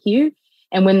thank you,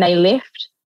 and when they left,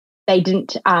 they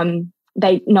didn't.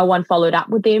 No one followed up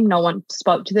with them. No one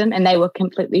spoke to them, and they were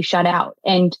completely shut out.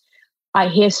 And I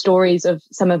hear stories of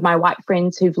some of my white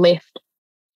friends who've left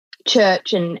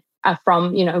church and are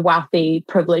from, wealthy,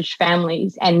 privileged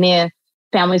families, and their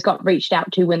families got reached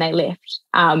out to when they left.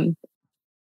 And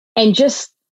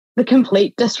just the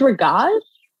complete disregard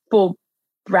for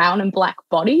brown and black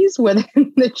bodies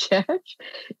within the church.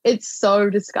 It's so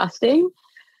disgusting.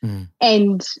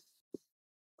 And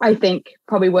I think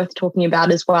probably worth talking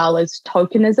about as well as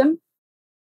tokenism.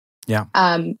 Yeah.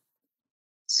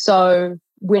 So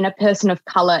when a person of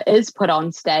color is put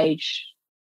on stage,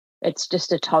 it's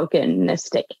just a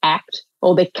tokenistic act,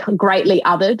 or they're greatly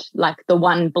othered. The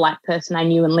one black person I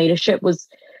knew in leadership was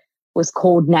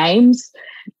called names.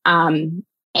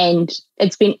 And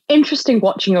it's been interesting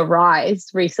watching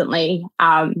Arise recently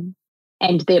and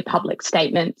their public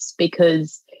statements,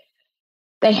 because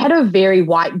they had a very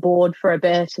white board for a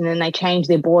bit, and then they changed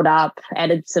their board up,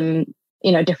 added some,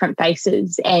 different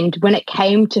faces. And when it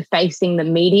came to facing the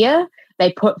media,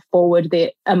 they put forward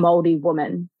a Māori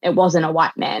woman. It wasn't a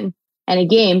white man. And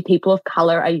again, people of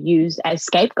color are used as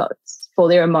scapegoats for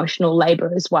their emotional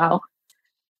labor as well.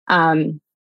 And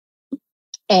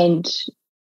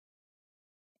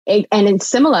it's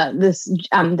similar, this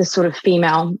sort of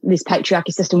this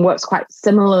patriarchy system works quite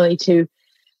similarly to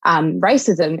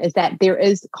racism, is that there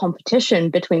is competition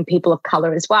between people of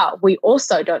color as well. We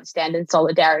also don't stand in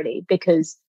solidarity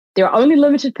because there are only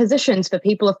limited positions for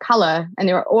people of color, and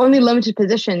there are only limited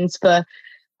positions for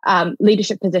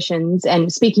leadership positions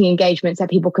and speaking engagements that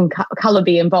people can color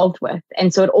be involved with.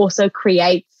 And so it also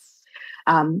creates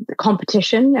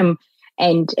competition,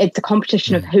 and it's a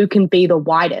competition of who can be the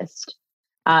whitest,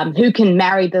 who can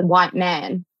marry the white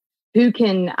man, who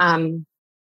can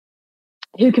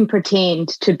pretend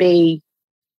to be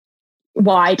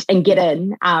white and get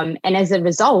in. And as a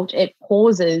result, it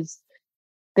pauses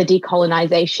the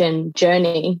decolonization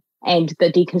journey and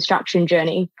the deconstruction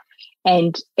journey.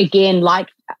 And again, like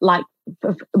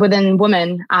within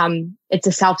women, it's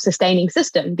a self-sustaining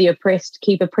system. The oppressed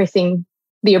keep oppressing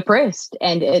the oppressed,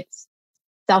 and it's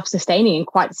self-sustaining and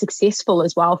quite successful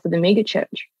as well for the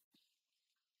megachurch.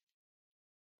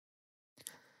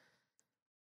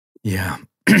 Yeah.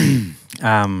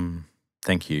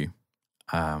 Thank you.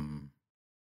 One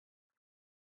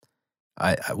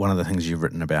of the things you've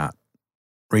written about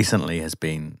recently has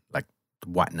been like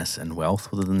whiteness and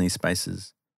wealth within these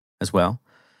spaces as well.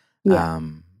 Yeah.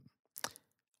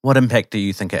 What impact do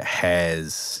you think it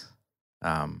has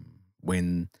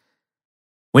when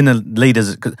the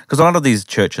leaders, because a lot of these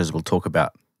churches will talk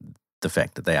about the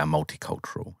fact that they are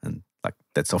multicultural, and like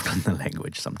that's often the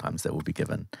language sometimes that will be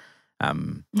given.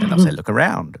 And they'll say, look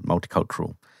around,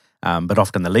 multicultural. But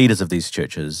often the leaders of these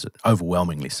churches,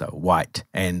 overwhelmingly so, white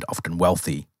and often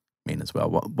wealthy men as well.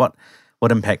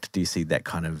 What impact do you see that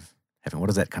kind of having? What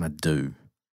does that kind of do,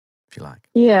 if you like?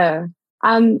 Yeah.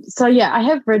 So I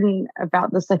have written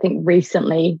about this, I think,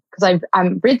 recently, because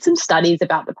I've read some studies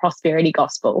about the prosperity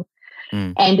gospel.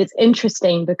 And it's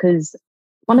interesting because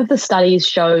one of the studies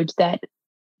showed that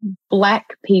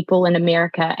Black people in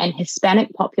America and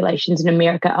Hispanic populations in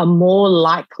America are more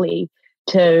likely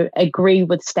to agree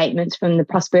with statements from the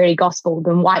prosperity gospel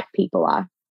than white people are.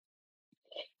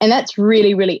 And that's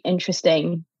really, really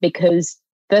interesting, because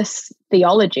this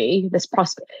theology, this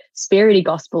prosperity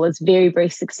gospel, is very, very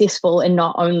successful in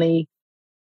not only,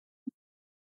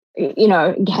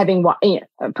 having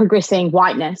progressing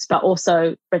whiteness, but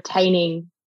also retaining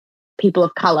people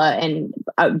of color and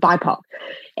BIPOC.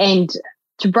 And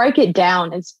to break it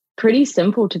down, it's pretty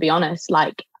simple, to be honest.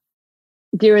 Like,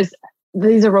 there's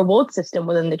a reward system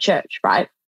within the church, right?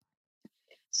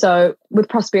 So with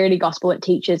prosperity gospel, it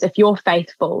teaches if you're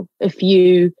faithful, if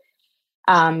you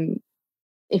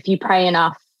pray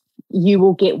enough, you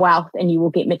will get wealth and you will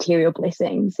get material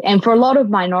blessings. And for a lot of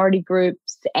minority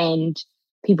groups and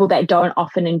people that don't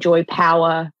often enjoy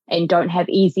power and don't have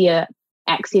easier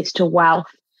access to wealth,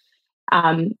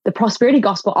 the prosperity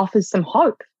gospel offers some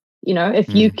hope.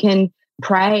 If you can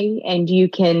pray and you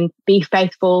can be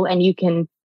faithful and you can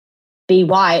be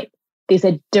white, there's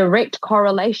a direct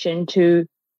correlation to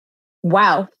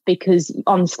wealth, because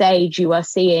on stage you are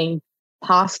seeing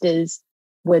pastors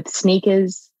with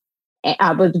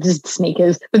with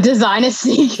designer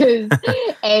sneakers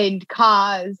and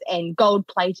cars and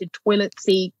gold-plated toilet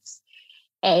seats,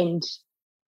 and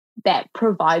that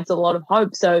provides a lot of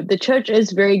hope. So the church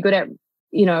is very good at,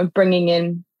 bringing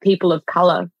in people of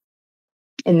color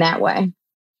in that way.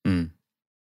 And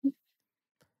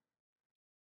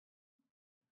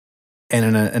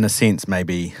in a sense,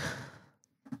 maybe,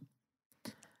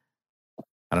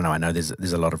 I don't know, I know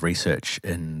there's a lot of research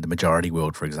in the majority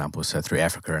world, for example, so through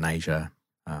Africa and Asia,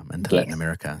 into Latin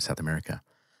America and South America,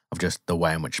 of just the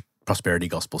way in which prosperity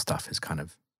gospel stuff has kind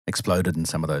of exploded in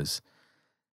some of those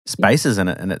spaces. And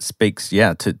it speaks,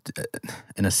 to,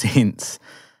 in a sense,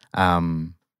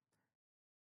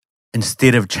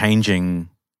 instead of changing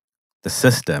the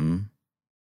system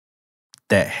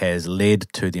that has led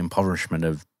to the impoverishment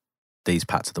of these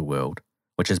parts of the world,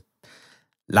 which has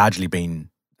largely been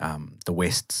the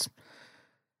West's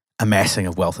amassing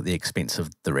of wealth at the expense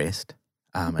of the rest.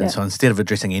 And so instead of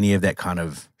addressing any of that kind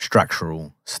of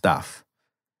structural stuff,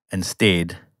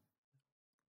 instead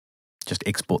just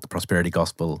export the prosperity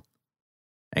gospel,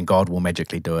 and God will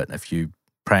magically do it if you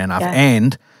pray enough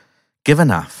and give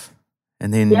enough.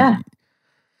 And then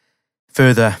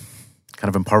further kind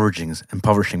of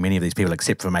impoverishing many of these people,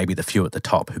 except for maybe the few at the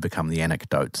top who become the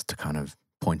anecdotes to kind of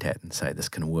point at and say, this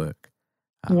can work.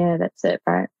 That's it,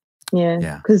 right?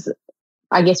 Yeah. Because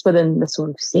I guess within the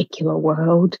sort of secular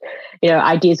world,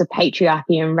 ideas of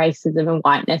patriarchy and racism and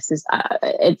whiteness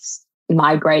it's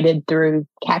migrated through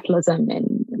capitalism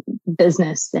and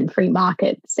business and free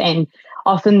markets. And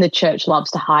often the church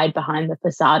loves to hide behind the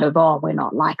facade of, we're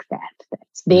not like that.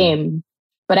 That's them.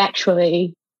 But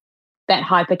actually, that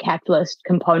hyper-capitalist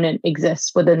component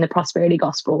exists within the prosperity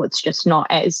gospel. It's just not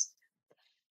as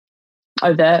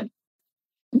overt.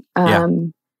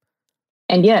 And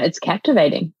it's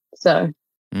captivating. So,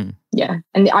 and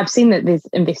I've seen that there's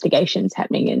investigations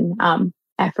happening in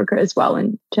Africa as well,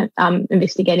 and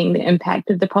investigating the impact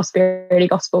of the prosperity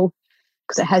gospel,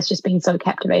 because it has just been so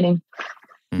captivating.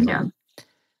 Mm-hmm. Yeah.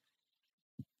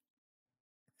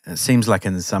 It seems like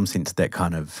in some sense that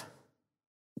kind of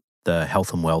the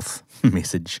health and wealth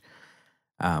message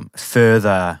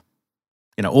further,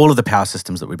 all of the power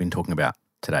systems that we've been talking about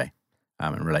today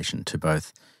in relation to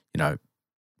both,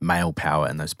 male power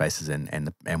in those spaces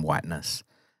and whiteness,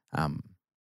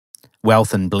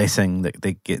 wealth and blessing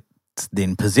that gets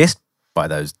then possessed by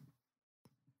those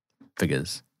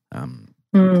figures,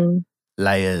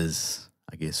 layers,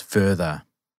 I guess, further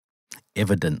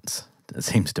evidence, it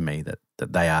seems to me, that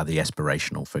they are the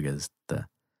aspirational figures,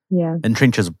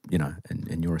 entrenches,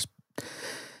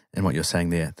 in what you're saying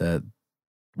there, the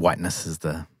whiteness is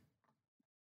the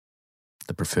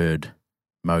preferred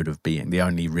mode of being, the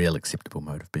only real acceptable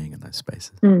mode of being in those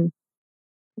spaces.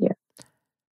 Yeah.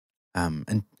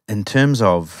 In terms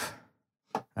of,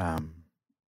 perhaps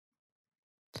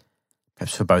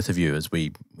for both of you, as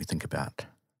we think about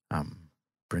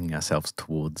bringing ourselves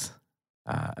towards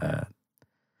an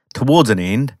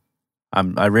end,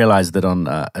 I realised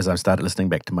that as I started listening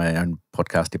back to my own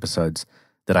podcast episodes,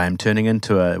 that I am turning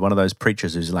into one of those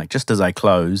preachers who's like, just as I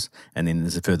close, and then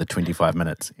there's a further 25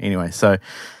 minutes. Anyway, so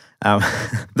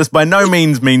this by no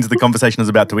means means the conversation is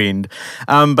about to end,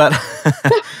 but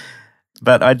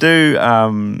but I do.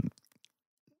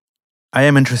 I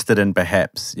am interested in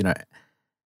perhaps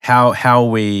how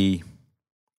we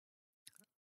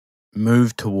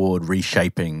move toward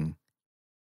reshaping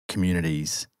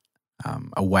communities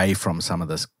away from some of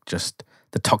this, just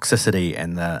the toxicity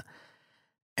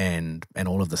and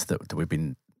all of this that we've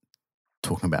been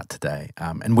talking about today,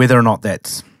 and whether or not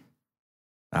that's,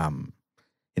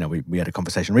 we had a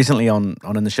conversation recently on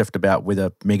In the Shift about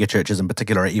whether mega churches in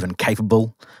particular are even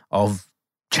capable of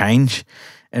change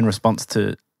in response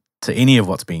to any of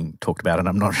what's being talked about, and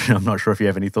I'm not sure if you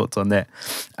have any thoughts on that.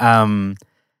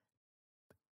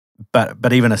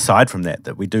 But even aside from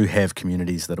that we do have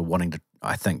communities that are wanting to,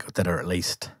 I think, that are at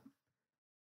least.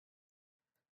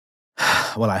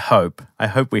 Well, I hope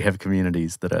we have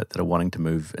communities that are wanting to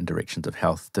move in directions of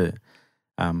health. Do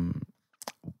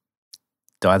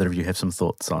either of you have some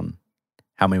thoughts on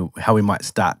how we might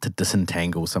start to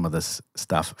disentangle some of this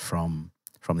stuff from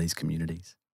these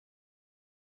communities?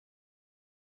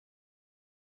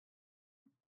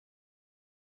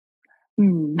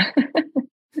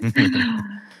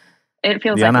 It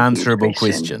feels the like unanswerable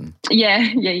question. Yeah.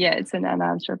 It's an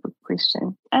unanswerable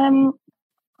question. I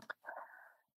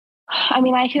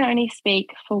mean, I can only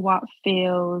speak for what it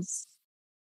feels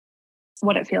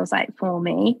like for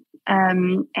me.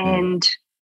 And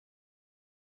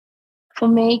for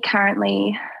me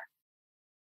currently,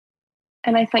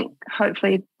 and I think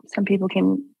hopefully some people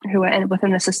who are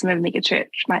within the system of a mega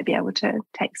church might be able to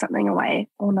take something away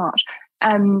or not.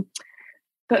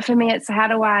 But for me, it's how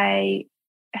do I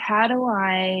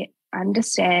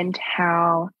understand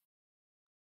how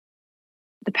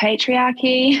the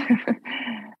patriarchy,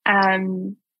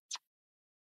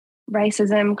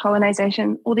 racism,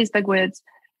 colonization, all these big words,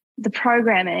 the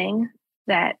programming,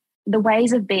 that the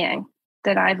ways of being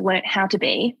that I've learnt how to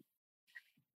be,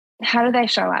 how do they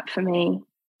show up for me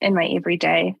in my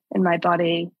everyday, in my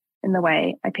body, in the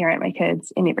way I parent my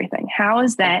kids, in everything? How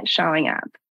is that showing up?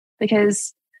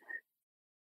 Because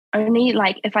only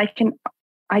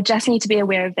I just need to be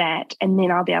aware of that, and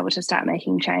then I'll be able to start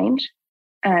making change.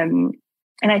 And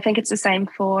I think it's the same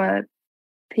for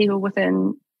people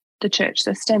within the church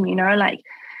system,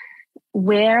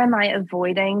 where am I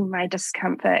avoiding my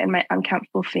discomfort and my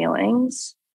uncomfortable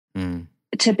feelings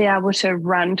to be able to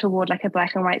run toward like a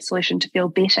black and white solution to feel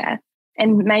better?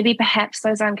 And maybe perhaps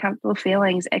those uncomfortable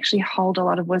feelings actually hold a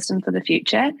lot of wisdom for the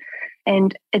future.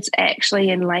 And it's actually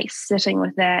in sitting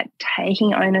with that,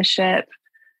 taking ownership,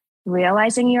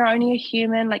 realizing you're only a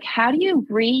human. How do you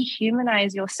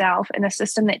rehumanize yourself in a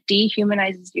system that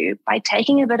dehumanizes you? By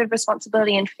taking a bit of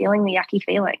responsibility and feeling the yucky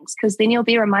feelings, because then you'll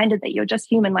be reminded that you're just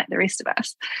human like the rest of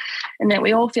us, and that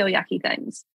we all feel yucky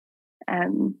things.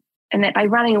 And that by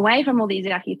running away from all these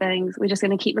yucky things, we're just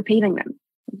going to keep repeating them.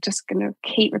 We're just going to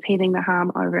keep repeating the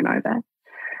harm over and over.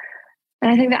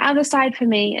 And I think the other side for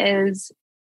me is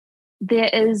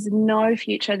there is no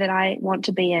future that I want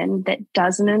to be in that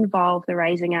doesn't involve the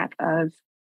raising up of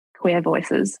queer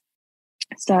voices.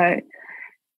 So,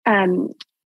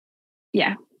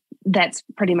 that's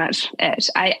pretty much it.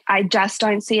 I just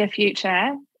don't see a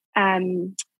future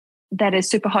that is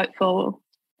super hopeful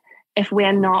if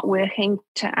we're not working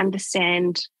to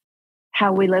understand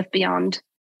how we live beyond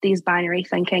these binary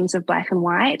thinkings of black and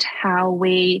white, how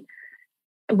we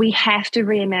we have to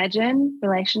reimagine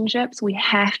relationships. We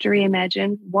have to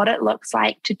reimagine what it looks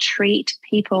like to treat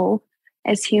people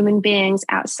as human beings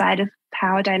outside of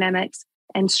power dynamics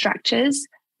and structures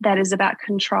that is about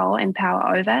control and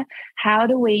power over. How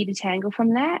do we detangle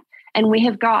from that? And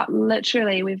we've got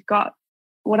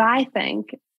what I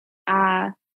think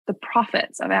are the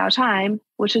prophets of our time,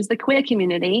 which is the queer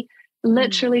community,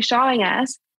 literally showing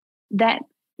us that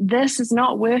this is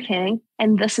not working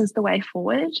and this is the way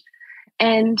forward.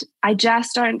 And I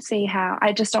just don't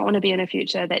want to be in a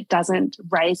future that doesn't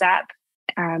raise up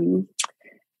and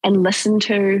listen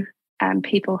to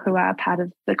people who are part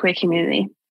of the queer community.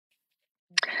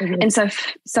 Mm-hmm. And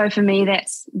so for me,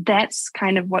 that's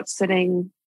kind of what's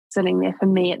sitting there for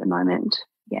me at the moment.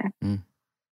 Yeah.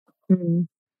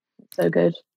 So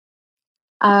good.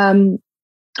 I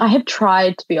have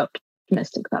tried to be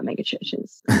optimistic about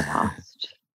megachurches in the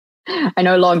past. I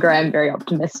no longer am very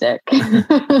optimistic.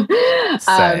 But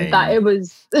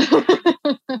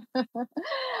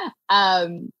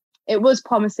it was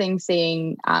promising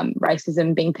seeing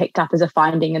racism being picked up as a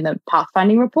finding in the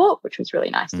Pathfinding report, which was really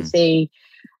nice to see.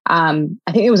 I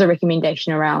think there was a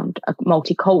recommendation around a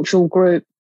multicultural group.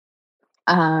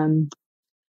 I'm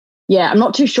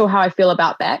not too sure how I feel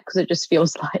about that, because it just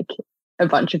feels like a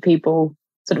bunch of people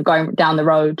sort of going down the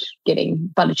road,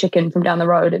 getting butter chicken from down the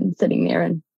road and sitting there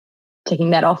and taking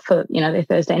that off for, their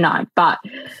Thursday night. But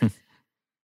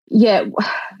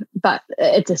but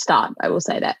it's a start, I will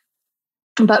say that.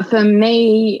 But for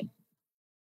me,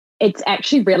 it's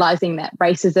actually realizing that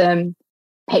racism,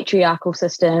 patriarchal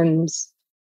systems,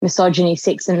 misogyny,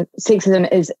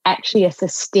 sexism is actually a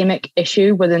systemic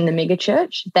issue within the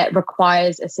megachurch that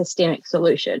requires a systemic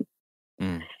solution.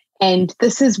 And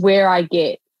this is where I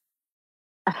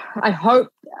hope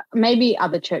maybe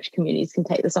other church communities can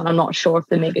take this on. I'm not sure if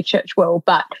the megachurch will,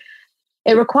 but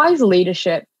it requires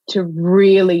leadership to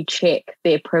really check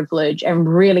their privilege and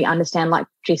really understand, like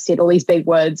Jess said, all these big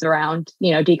words around,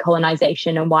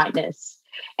 decolonization and whiteness,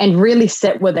 and really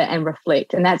sit with it and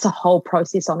reflect. And that's a whole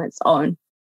process on its own.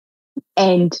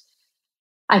 And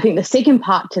I think the second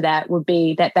part to that would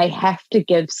be that they have to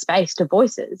give space to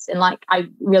voices. And I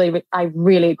really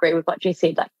agree with what Jess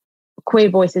said. Queer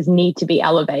voices need to be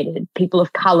elevated, people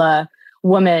of color,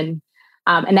 women,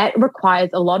 and that requires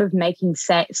a lot of making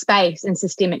space and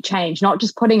systemic change, not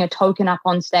just putting a token up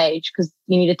on stage because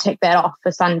you need to tick that off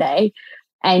for Sunday.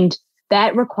 And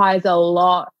that requires a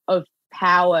lot of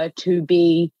power to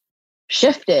be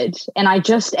shifted. And I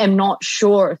just am not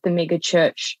sure if the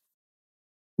megachurch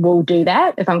will do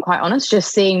that, if I'm quite honest,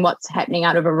 just seeing what's happening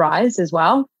out of Arise as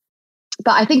well.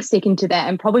 But I think second to that,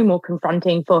 and probably more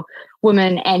confronting for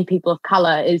women and people of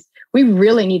color, is we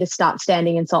really need to start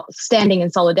standing in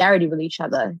solidarity with each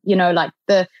other.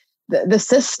 The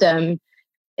system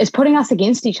is putting us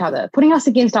against each other, putting us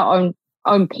against our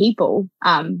own people,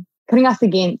 putting us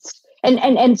against, and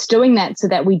it's doing that so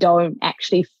that we don't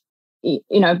actually,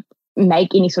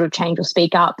 make any sort of change or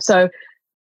speak up. So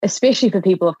especially for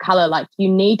people of color, you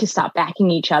need to start backing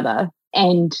each other,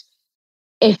 and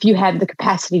if you have the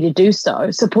capacity to do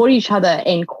so, support each other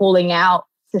in calling out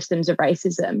systems of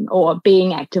racism or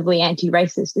being actively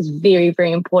anti-racist is very,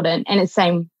 very important. And it's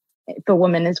same for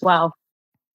women as well.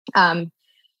 And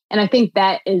I think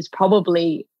that is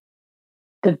probably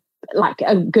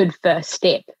a good first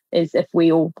step, is if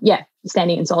we all,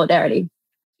 standing in solidarity.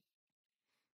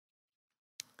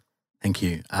 Thank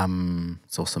you.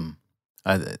 It's awesome.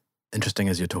 Interesting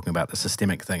as you're talking about the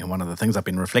systemic thing. And one of the things I've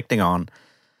been reflecting on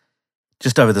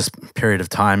just over this period of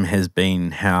time has been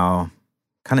how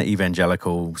kind of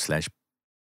evangelical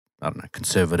 /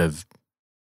 conservative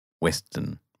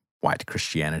Western white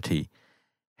Christianity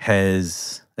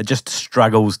it just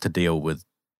struggles to deal with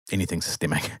anything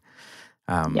systemic.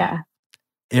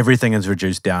 Everything is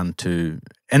reduced down to,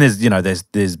 and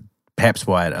there's perhaps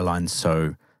why it aligns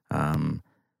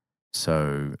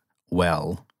so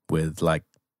well with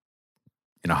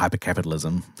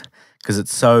hypercapitalism, because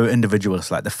it's so individualist.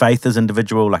 The faith is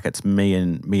individual, it's me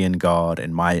and God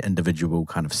and my individual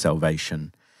kind of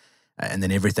salvation. And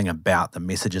then everything about the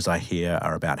messages I hear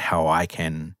are about how I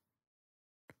can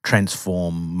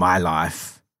transform my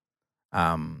life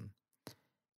and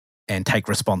take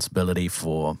responsibility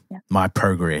for my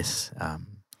progress. And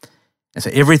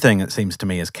so everything, it seems to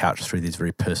me, is couched through these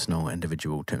very personal,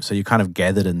 individual terms. So you're kind of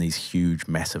gathered in these huge,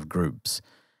 massive groups,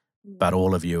 but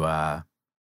all of you are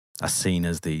seen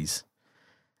as these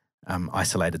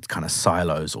isolated kind of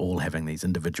silos, all having these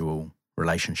individual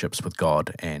relationships with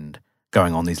God and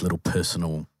going on these little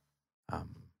personal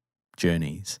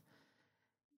journeys.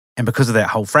 And because of that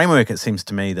whole framework, it seems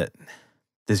to me that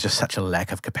there's just such a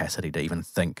lack of capacity to even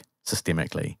think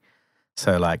systemically.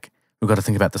 So like, we've got to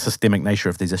think about the systemic nature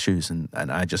of these issues. And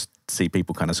I just see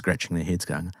people kind of scratching their heads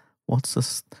going, what's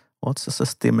this? What's the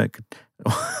systemic,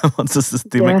 what's the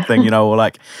systemic thing, or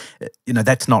like,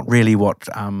 that's not really what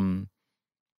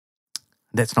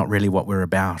we're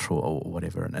about or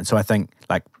whatever. And so I think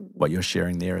like what you're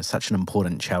sharing there is such an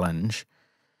important challenge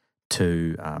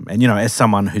to, and as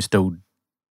someone who still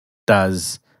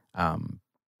does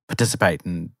participate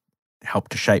and help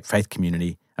to shape a faith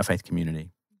community,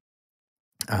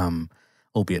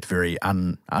 albeit very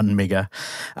unmega,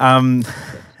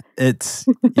 it's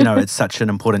it's such an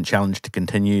important challenge to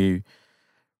continue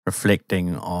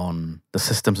reflecting on the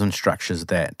systems and structures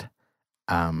that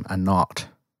are not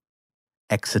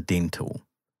accidental.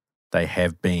 They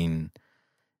have been,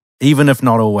 even if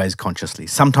not always consciously,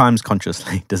 sometimes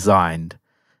consciously designed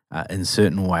in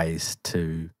certain ways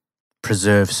to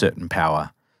preserve certain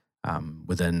power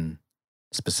within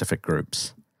specific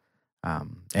groups,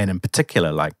 and in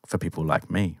particular, like for people like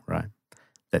me, right?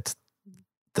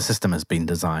 The system has been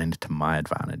designed to my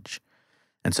advantage.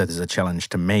 And so there's a challenge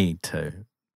to me to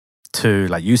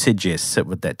like you said, Jess, sit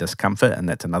with that discomfort. And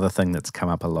that's another thing that's come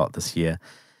up a lot this year,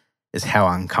 is how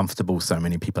uncomfortable so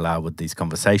many people are with these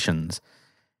conversations.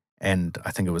 And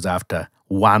I think it was after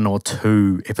 1 or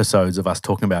 2 episodes of us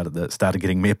talking about it that started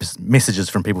getting messages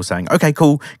from people saying, okay,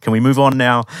 cool, can we move on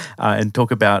now and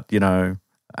talk about,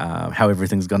 how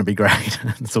everything's going to be great.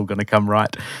 It's all going to come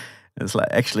right. It's like,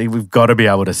 actually, we've got to be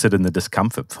able to sit in the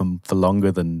discomfort for longer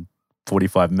than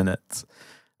 45 minutes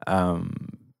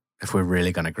if we're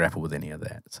really going to grapple with any of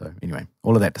that. So anyway,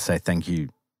 all of that to say thank you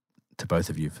to both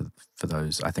of you for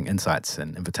those, I think, insights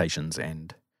and invitations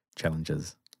and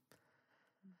challenges.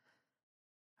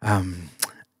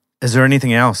 Is there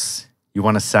anything else you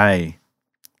want to say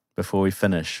before we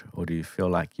finish, or do you feel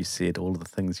like you said all the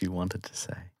things you wanted to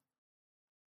say?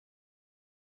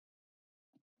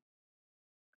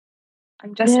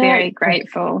 I'm just very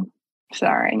grateful.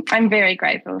 I'm very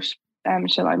grateful,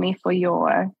 Shalomi, for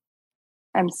your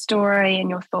story and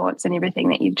your thoughts and everything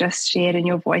that you've just shared and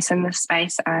your voice in this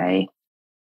space. I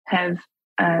have,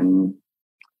 I've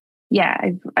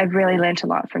really learned a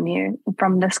lot from you,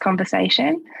 from this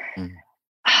conversation.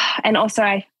 And also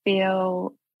I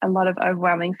feel a lot of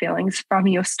overwhelming feelings from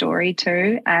your story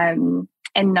too, and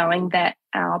knowing that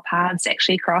our paths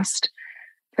actually crossed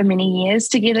for many years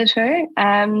together too.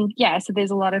 So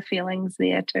there's a lot of feelings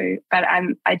there too. But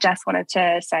I just wanted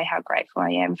to say how grateful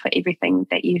I am for everything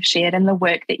that you've shared and the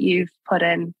work that you've put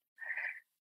in.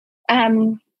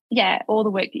 All the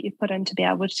work that you've put in to be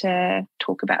able to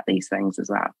talk about these things as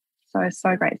well.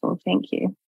 So grateful. Thank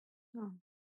you. Oh,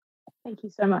 thank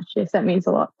you so much. Yes, that means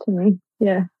a lot to me.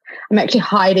 Yeah. I'm actually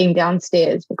hiding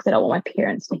downstairs because I don't want my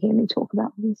parents to hear me talk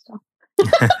about this stuff.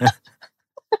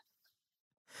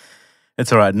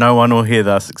 It's all right. No one will hear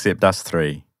this except us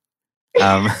 3.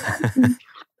 Thanks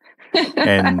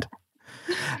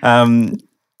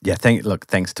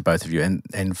to both of you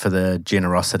and for the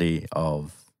generosity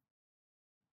of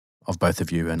both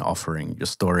of you in offering your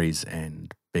stories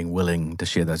and being willing to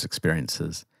share those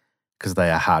experiences, because they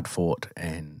are hard fought,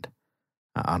 and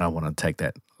I don't want to take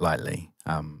that lightly.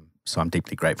 So I'm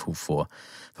deeply grateful for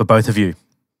both of you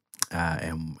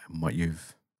and what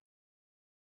you've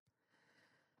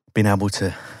been able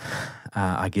to,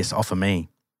 offer me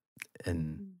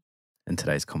in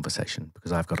today's conversation,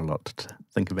 because I've got a lot to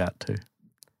think about too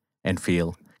and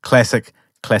feel. Classic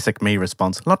me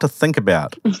response, a lot to think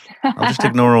about. I'll just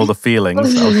ignore all the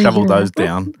feelings. I'll shovel those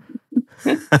down.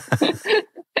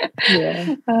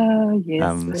 Yeah. Oh,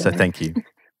 yes. So thank you.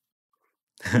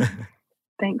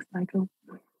 Thanks, Michael.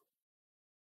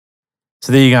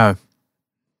 So there you go.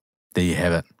 There you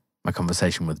have it. My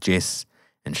conversation with Jess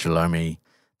and Shalomi.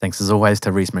 Thanks as always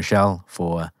to Reese Michelle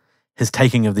for his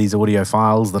taking of these audio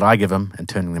files that I give him and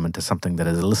turning them into something that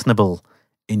is listenable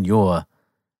in your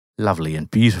lovely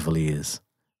and beautiful ears.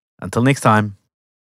 Until next time.